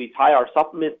if we tie our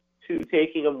supplements to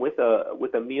taking them with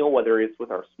a meal, whether it's with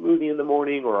our smoothie in the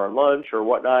morning or our lunch or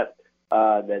whatnot,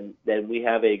 then we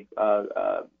have a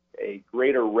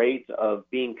greater rate of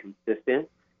being consistent.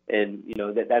 And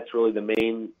that's really the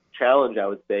main challenge, I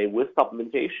would say, with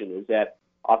supplementation, is that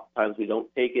oftentimes we don't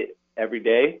take it every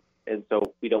day, and so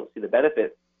we don't see the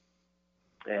benefits.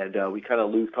 And we kind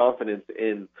of lose confidence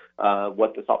in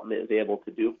what the supplement is able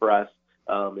to do for us.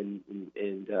 And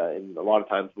a lot of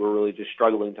times we're really just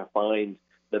struggling to find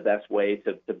the best way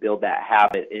to build that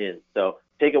habit in. So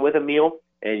take it with a meal,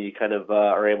 and you kind of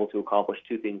are able to accomplish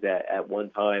two things at one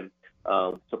time,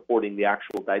 supporting the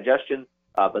actual digestion,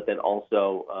 but then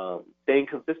also staying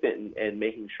consistent and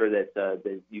making sure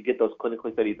that you get those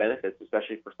clinically studied benefits,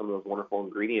 especially for some of those wonderful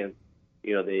ingredients.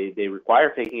 They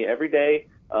require taking it every day,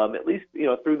 at least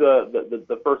through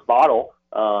the first bottle,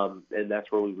 and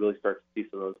that's where we really start to see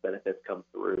some of those benefits come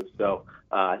through. So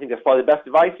I think that's probably the best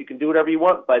advice. You can do whatever you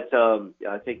want, but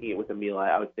taking it with a meal,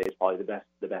 I would say, is probably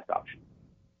the best option.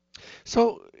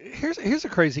 So here's a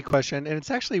crazy question, and it's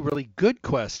actually a really good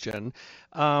question.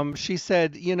 She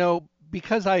said,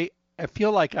 because I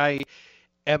feel like I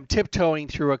am tiptoeing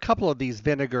through a couple of these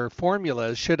vinegar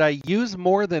formulas, should I use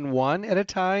more than one at a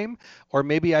time? Or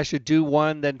maybe I should do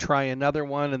one, then try another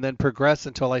one, and then progress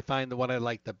until I find the one I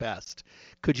like the best.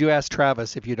 Could you ask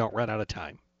Travis if you don't run out of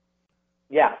time?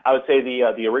 Yeah, I would say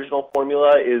the original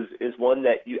formula is one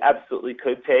that you absolutely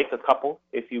could take a couple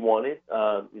if you wanted.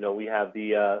 We have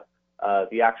the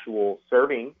actual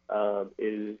serving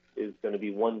is going to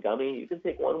be one gummy. You can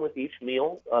take one with each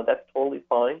meal. That's totally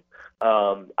fine.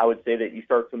 I would say that you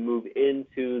start to move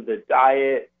into the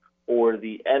diet or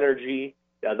the energy.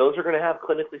 Those are going to have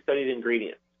clinically studied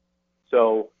ingredients.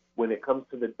 So when it comes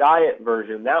to the diet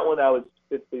version, that one I would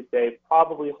specifically say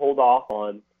probably hold off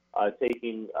on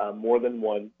taking more than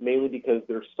one, mainly because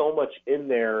there's so much in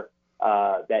there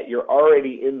that you're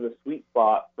already in the sweet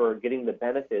spot for getting the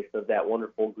benefits of that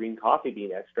wonderful green coffee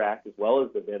bean extract as well as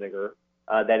the vinegar,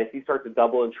 that if you start to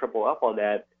double and triple up on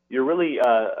that, you're really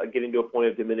getting to a point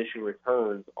of diminishing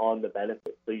returns on the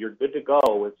benefits. So you're good to go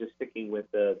with just sticking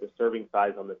with the serving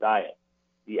size on the diet.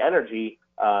 The energy,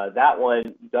 that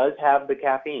one does have the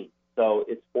caffeine. So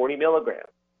it's 40 milligrams.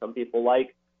 Some people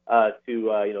like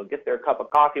to get their cup of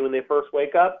coffee when they first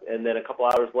wake up, and then a couple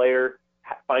hours later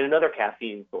find another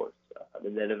caffeine source.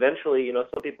 And then eventually,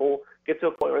 some people get to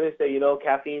a point where they say,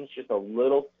 caffeine's just a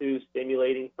little too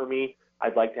stimulating for me.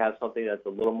 I'd like to have something that's a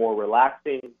little more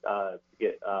relaxing to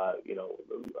get,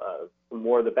 some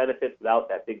more of the benefits without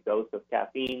that big dose of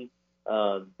caffeine.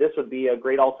 This would be a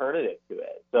great alternative to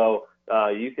it. So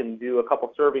you can do a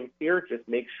couple servings here. Just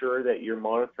make sure that you're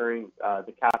monitoring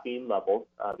the caffeine levels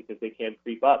because they can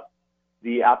creep up.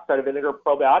 the apple cider vinegar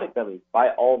probiotic gummies. By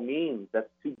all means, that's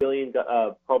 2 billion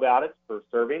probiotics per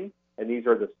serving, and these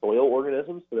are the soil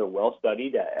organisms, so they're well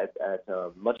studied at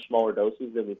much smaller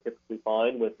doses than we typically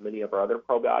find with many of our other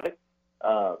probiotics.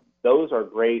 Those are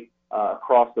great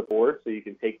across the board, so you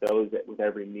can take those with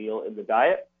every meal in the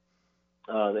diet.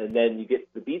 And then you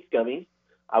get the beets gummies.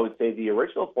 I would say the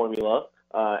original formula,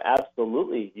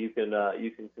 absolutely, you can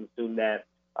consume that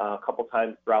a couple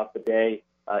times throughout the day.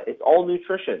 It's all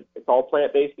nutrition. It's all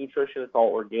plant-based nutrition. It's all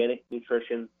organic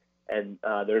nutrition, and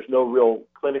there's no real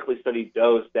clinically studied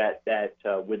dose that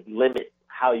would limit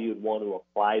how you'd want to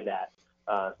apply that.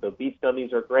 So beets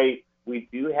gummies are great. We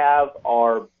do have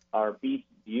our Beets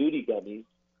Beauty gummies,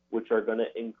 which are going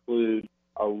to include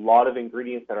a lot of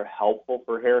ingredients that are helpful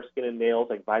for hair, skin, and nails,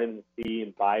 like vitamin C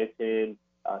and biotin,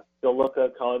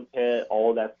 silica content.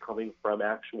 All of that's coming from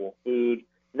actual food.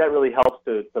 And that really helps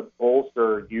to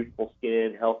bolster youthful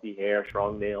skin, healthy hair,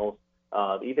 strong nails,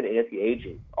 even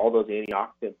anti-aging, all those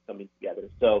antioxidants coming together.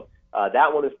 So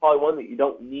that one is probably one that you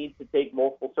don't need to take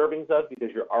multiple servings of,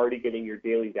 because you're already getting your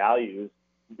daily values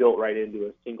built right into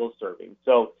a single serving.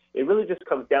 So it really just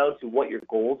comes down to what your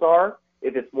goals are.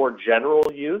 If it's more general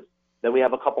use, then we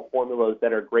have a couple formulas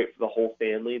that are great for the whole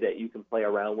family that you can play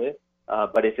around with.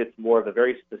 But if it's more of a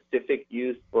very specific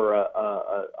use for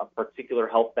a particular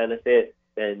health benefit,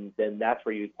 then that's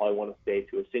where you'd probably want to stay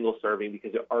to a single serving,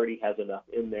 because it already has enough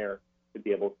in there to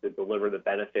be able to deliver the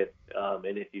benefits.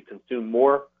 And if you consume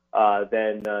more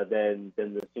than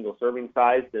the single serving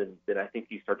size, then I think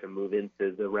you start to move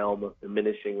into the realm of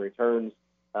diminishing returns.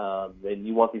 And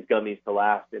you want these gummies to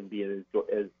last and be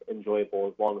as enjoyable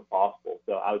as long as possible.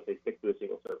 So I would say stick to a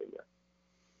single serving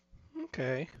there.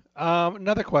 Okay.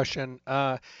 Another question.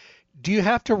 Do you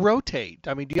have to rotate?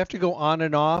 I mean, do you have to go on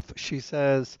and off? She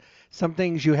says some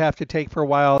things you have to take for a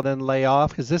while, then lay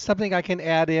off. Is this something I can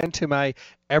add into my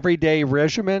everyday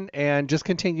regimen and just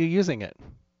continue using it?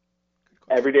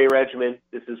 Everyday regimen.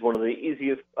 This is one of the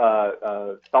easiest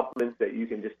supplements that you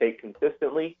can just take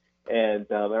consistently. And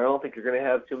I don't think you're going to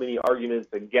have too many arguments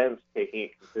against taking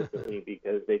it consistently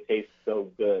because they taste so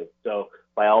good. So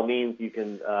by all means, you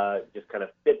can just kind of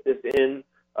fit this in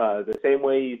the same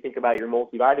way you think about your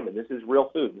multivitamin. This is real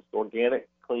food. This is organic,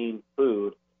 clean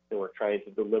food, and we're trying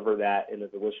to deliver that in a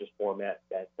delicious format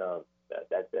that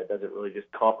doesn't really just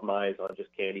compromise on just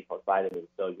candy plus vitamins.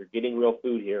 So you're getting real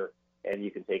food here, and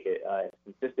you can take it as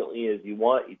consistently as you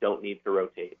want. You don't need to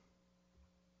rotate.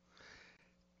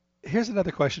 Here's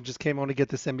another question. Just came on to get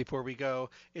this in before we go.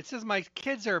 It says my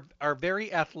kids are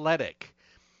very athletic.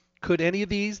 Could any of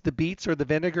these, the beets or the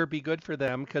vinegar, be good for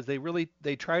them? Because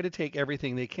they try to take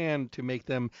everything they can to make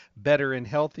them better and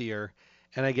healthier,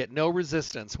 and I get no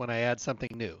resistance when I add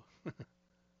something new.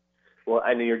 Well,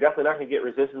 I know you're definitely not going to get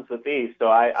resistance with these. So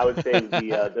I would say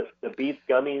the beets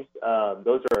gummies,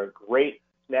 those are a great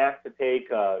snack to take,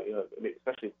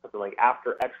 especially something like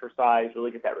after exercise,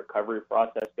 really get that recovery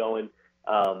process going.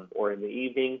 Or in the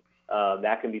evening,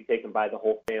 that can be taken by the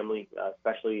whole family,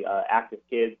 especially active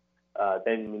kids.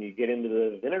 Then when you get into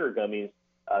the vinegar gummies,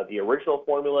 the original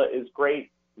formula is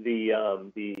great. The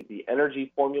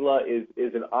energy formula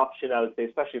is an option, I would say,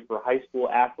 especially for high school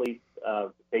athletes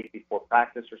to take before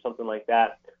practice or something like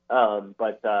that.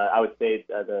 But I would say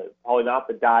probably not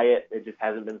the diet. It just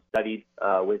hasn't been studied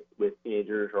with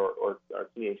teenagers or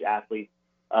teenage athletes.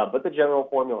 But the general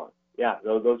formula. Yeah,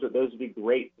 those would be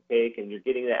great to take, and you're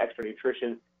getting that extra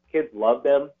nutrition. Kids love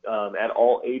them at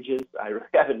all ages. I really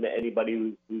haven't met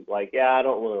anybody who's like, yeah, I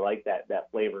don't really like that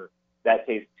flavor. That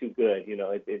tastes too good.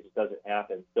 It just doesn't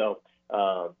happen. So,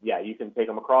 yeah, you can take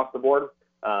them across the board.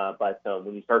 But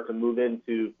when you start to move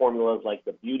into formulas like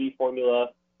the beauty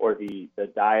formula or the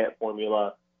diet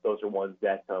formula, those are ones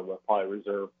that we'll probably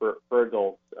reserve for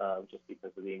adults just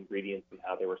because of the ingredients and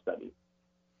how they were studied.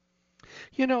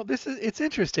 It's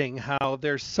interesting how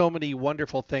there's so many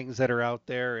wonderful things that are out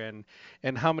there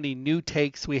and how many new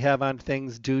takes we have on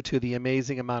things due to the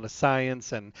amazing amount of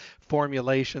science and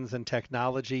formulations and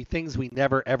technology, things we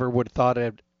never ever would have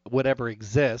thought would ever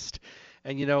exist.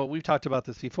 And we've talked about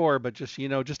this before, but just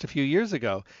a few years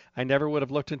ago, I never would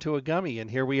have looked into a gummy, and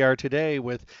here we are today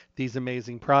with these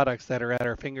amazing products that are at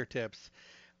our fingertips.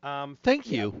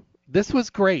 Thank you. This was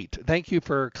great. Thank you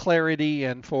for clarity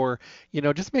and for,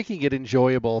 just making it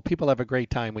enjoyable. People have a great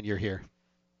time when you're here.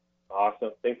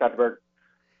 Awesome. Thanks, Dr. Berg.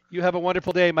 You have a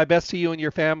wonderful day. My best to you and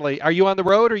your family. Are you on the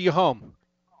road or are you home?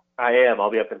 I am.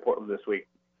 I'll be up in Portland this week.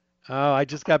 Oh, I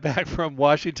just got back from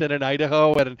Washington and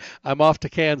Idaho, and I'm off to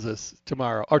Kansas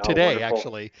tomorrow, or today, wonderful.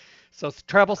 Actually. So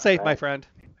travel safe, right. My friend.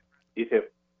 You too.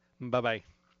 Bye-bye.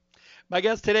 My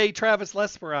guest today, Travis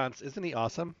Lesperance. Isn't he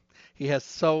awesome? He has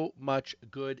so much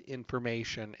good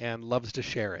information and loves to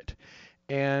share it.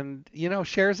 And,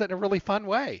 shares it in a really fun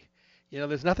way.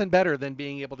 There's nothing better than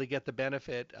being able to get the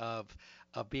benefit of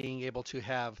being able to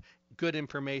have good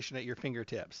information at your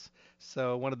fingertips.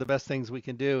 So one of the best things we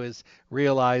can do is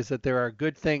realize that there are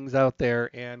good things out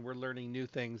there, and we're learning new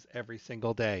things every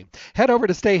single day. Head over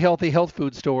to Stay Healthy Health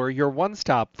Food Store, your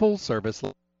one-stop full-service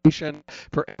location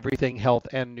for everything health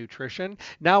and nutrition.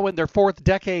 Now in their 4th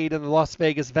decade in the Las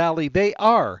Vegas Valley, they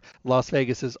are Las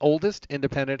Vegas's oldest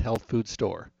independent health food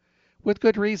store. With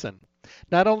good reason.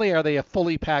 Not only are they a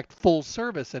fully packed,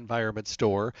 full-service environment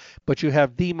store, but you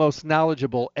have the most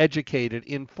knowledgeable, educated,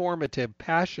 informative,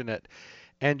 passionate,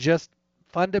 and just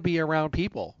fun to be around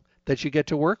people that you get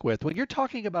to work with when you're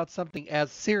talking about something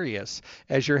as serious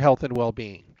as your health and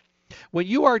well-being. When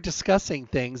you are discussing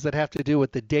things that have to do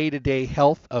with the day-to-day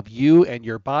health of you and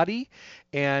your body,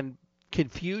 and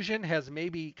confusion has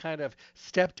maybe kind of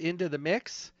stepped into the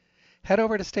mix, head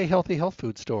over to Stay Healthy Health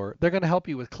Food Store. They're going to help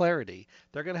you with clarity.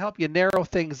 They're going to help you narrow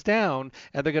things down,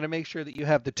 and they're going to make sure that you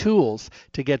have the tools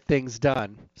to get things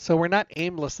done. So we're not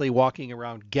aimlessly walking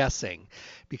around guessing,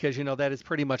 because, that is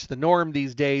pretty much the norm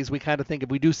these days. We kind of think if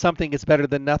we do something, it's better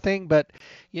than nothing, but,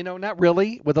 not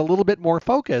really. With a little bit more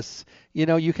focus,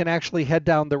 you can actually head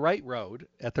down the right road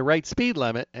at the right speed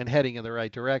limit and heading in the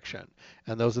right direction.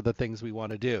 And those are the things we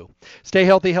want to do. Stay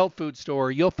Healthy Health Food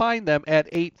Store. You'll find them at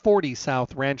 840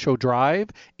 South Rancho Drive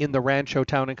in the Rancho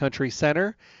Town and Country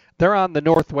Center. They're on the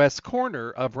northwest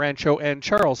corner of Rancho and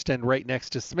Charleston, right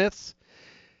next to Smith's.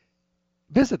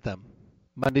 Visit them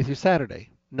Monday through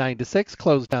Saturday, 9 to 6,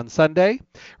 closed on Sunday.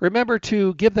 Remember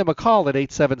to give them a call at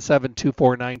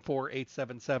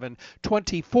 877-2494,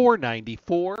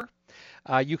 877-2494.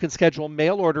 You can schedule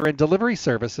mail order and delivery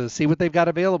services, see what they've got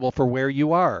available for where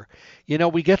you are.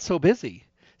 We get so busy.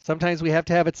 Sometimes we have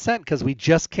to have it sent because we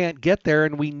just can't get there,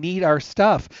 and we need our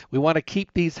stuff. We want to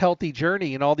keep these healthy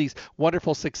journey and all these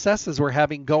wonderful successes we're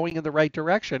having going in the right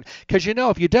direction. Because,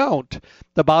 if you don't,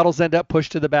 the bottles end up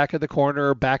pushed to the back of the corner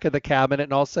or back of the cabinet,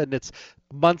 and all of a sudden it's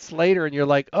months later and you're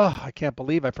like, oh, I can't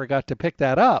believe I forgot to pick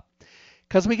that up.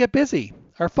 Because we get busy.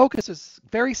 Our focus is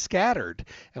very scattered,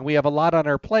 and we have a lot on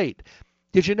our plate.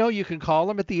 Did you know you can call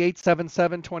them at the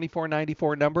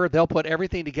 877-2494 number? They'll put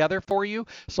everything together for you.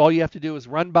 So all you have to do is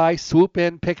run by, swoop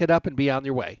in, pick it up, and be on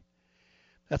your way.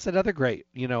 That's another great,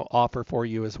 offer for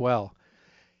you as well.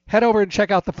 Head over and check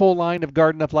out the full line of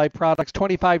Garden of Life products,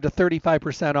 25 to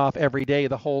 35% off every day,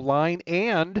 the whole line.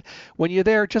 And when you're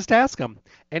there, just ask them,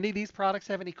 any of these products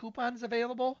have any coupons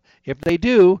available? If they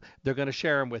do, they're going to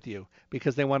share them with you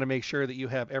because they want to make sure that you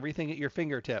have everything at your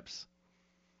fingertips.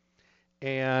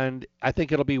 And I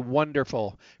think it'll be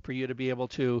wonderful for you to be able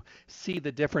to see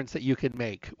the difference that you can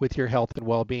make with your health and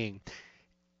well-being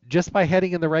just by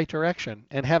heading in the right direction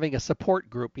and having a support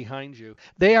group behind you.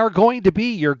 They are going to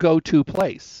be your go-to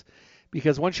place,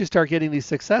 because once you start getting these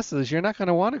successes, you're not going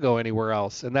to want to go anywhere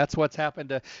else. And that's what's happened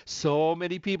to so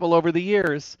many people over the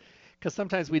years, because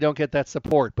sometimes we don't get that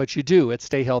support, but you do at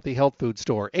Stay Healthy Health Food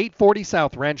Store, 840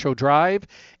 South Rancho Drive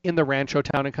in the Rancho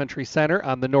Town and Country Center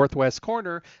on the northwest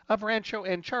corner of Rancho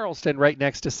and Charleston, right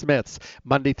next to Smith's.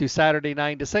 Monday through Saturday,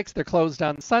 9 to 6. They're closed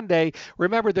on Sunday.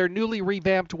 Remember their newly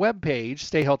revamped webpage,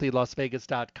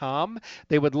 stayhealthylasvegas.com.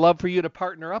 They would love for you to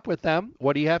partner up with them.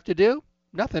 What do you have to do?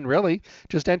 Nothing really.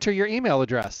 Just enter your email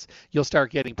address. You'll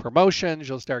start getting promotions.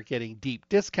 You'll start getting deep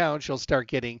discounts. You'll start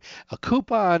getting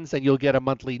coupons, and you'll get a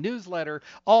monthly newsletter,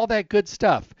 all that good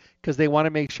stuff, because they want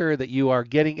to make sure that you are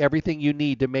getting everything you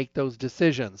need to make those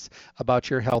decisions about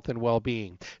your health and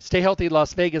well-being.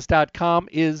 StayHealthyLasVegas.com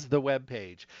is the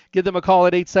webpage. Give them a call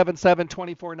at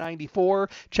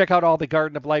 877-2494. Check out all the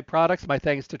Garden of Life products. My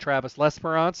thanks to Travis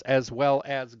Lesperance as well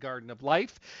as Garden of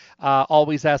Life.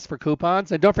 Always ask for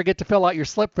coupons. And don't forget to fill out your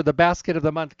slip for the Basket of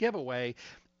the Month giveaway.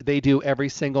 They do every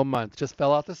single month. Just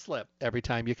fill out the slip every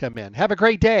time you come in. Have a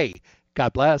great day.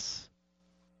 God bless.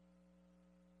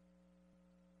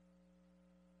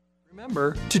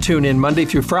 Remember to tune in Monday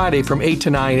through Friday from 8 to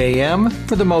 9 a.m.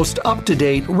 for the most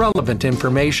up-to-date, relevant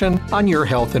information on your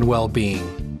health and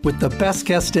well-being, with the best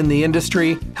guest in the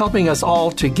industry helping us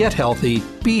all to get healthy,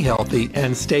 be healthy,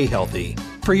 and stay healthy.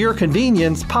 For your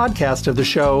convenience, podcasts of the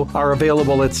show are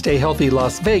available at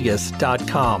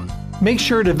stayhealthylasvegas.com. Make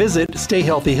sure to visit Stay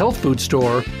Healthy Health Food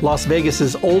Store, Las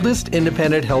Vegas's oldest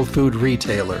independent health food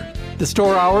retailer. The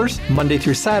store hours, Monday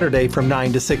through Saturday from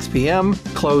 9 to 6 p.m.,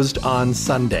 closed on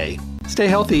Sunday. Stay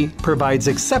Healthy provides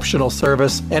exceptional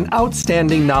service and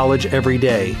outstanding knowledge every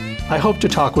day. I hope to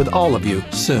talk with all of you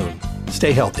soon.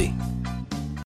 Stay healthy.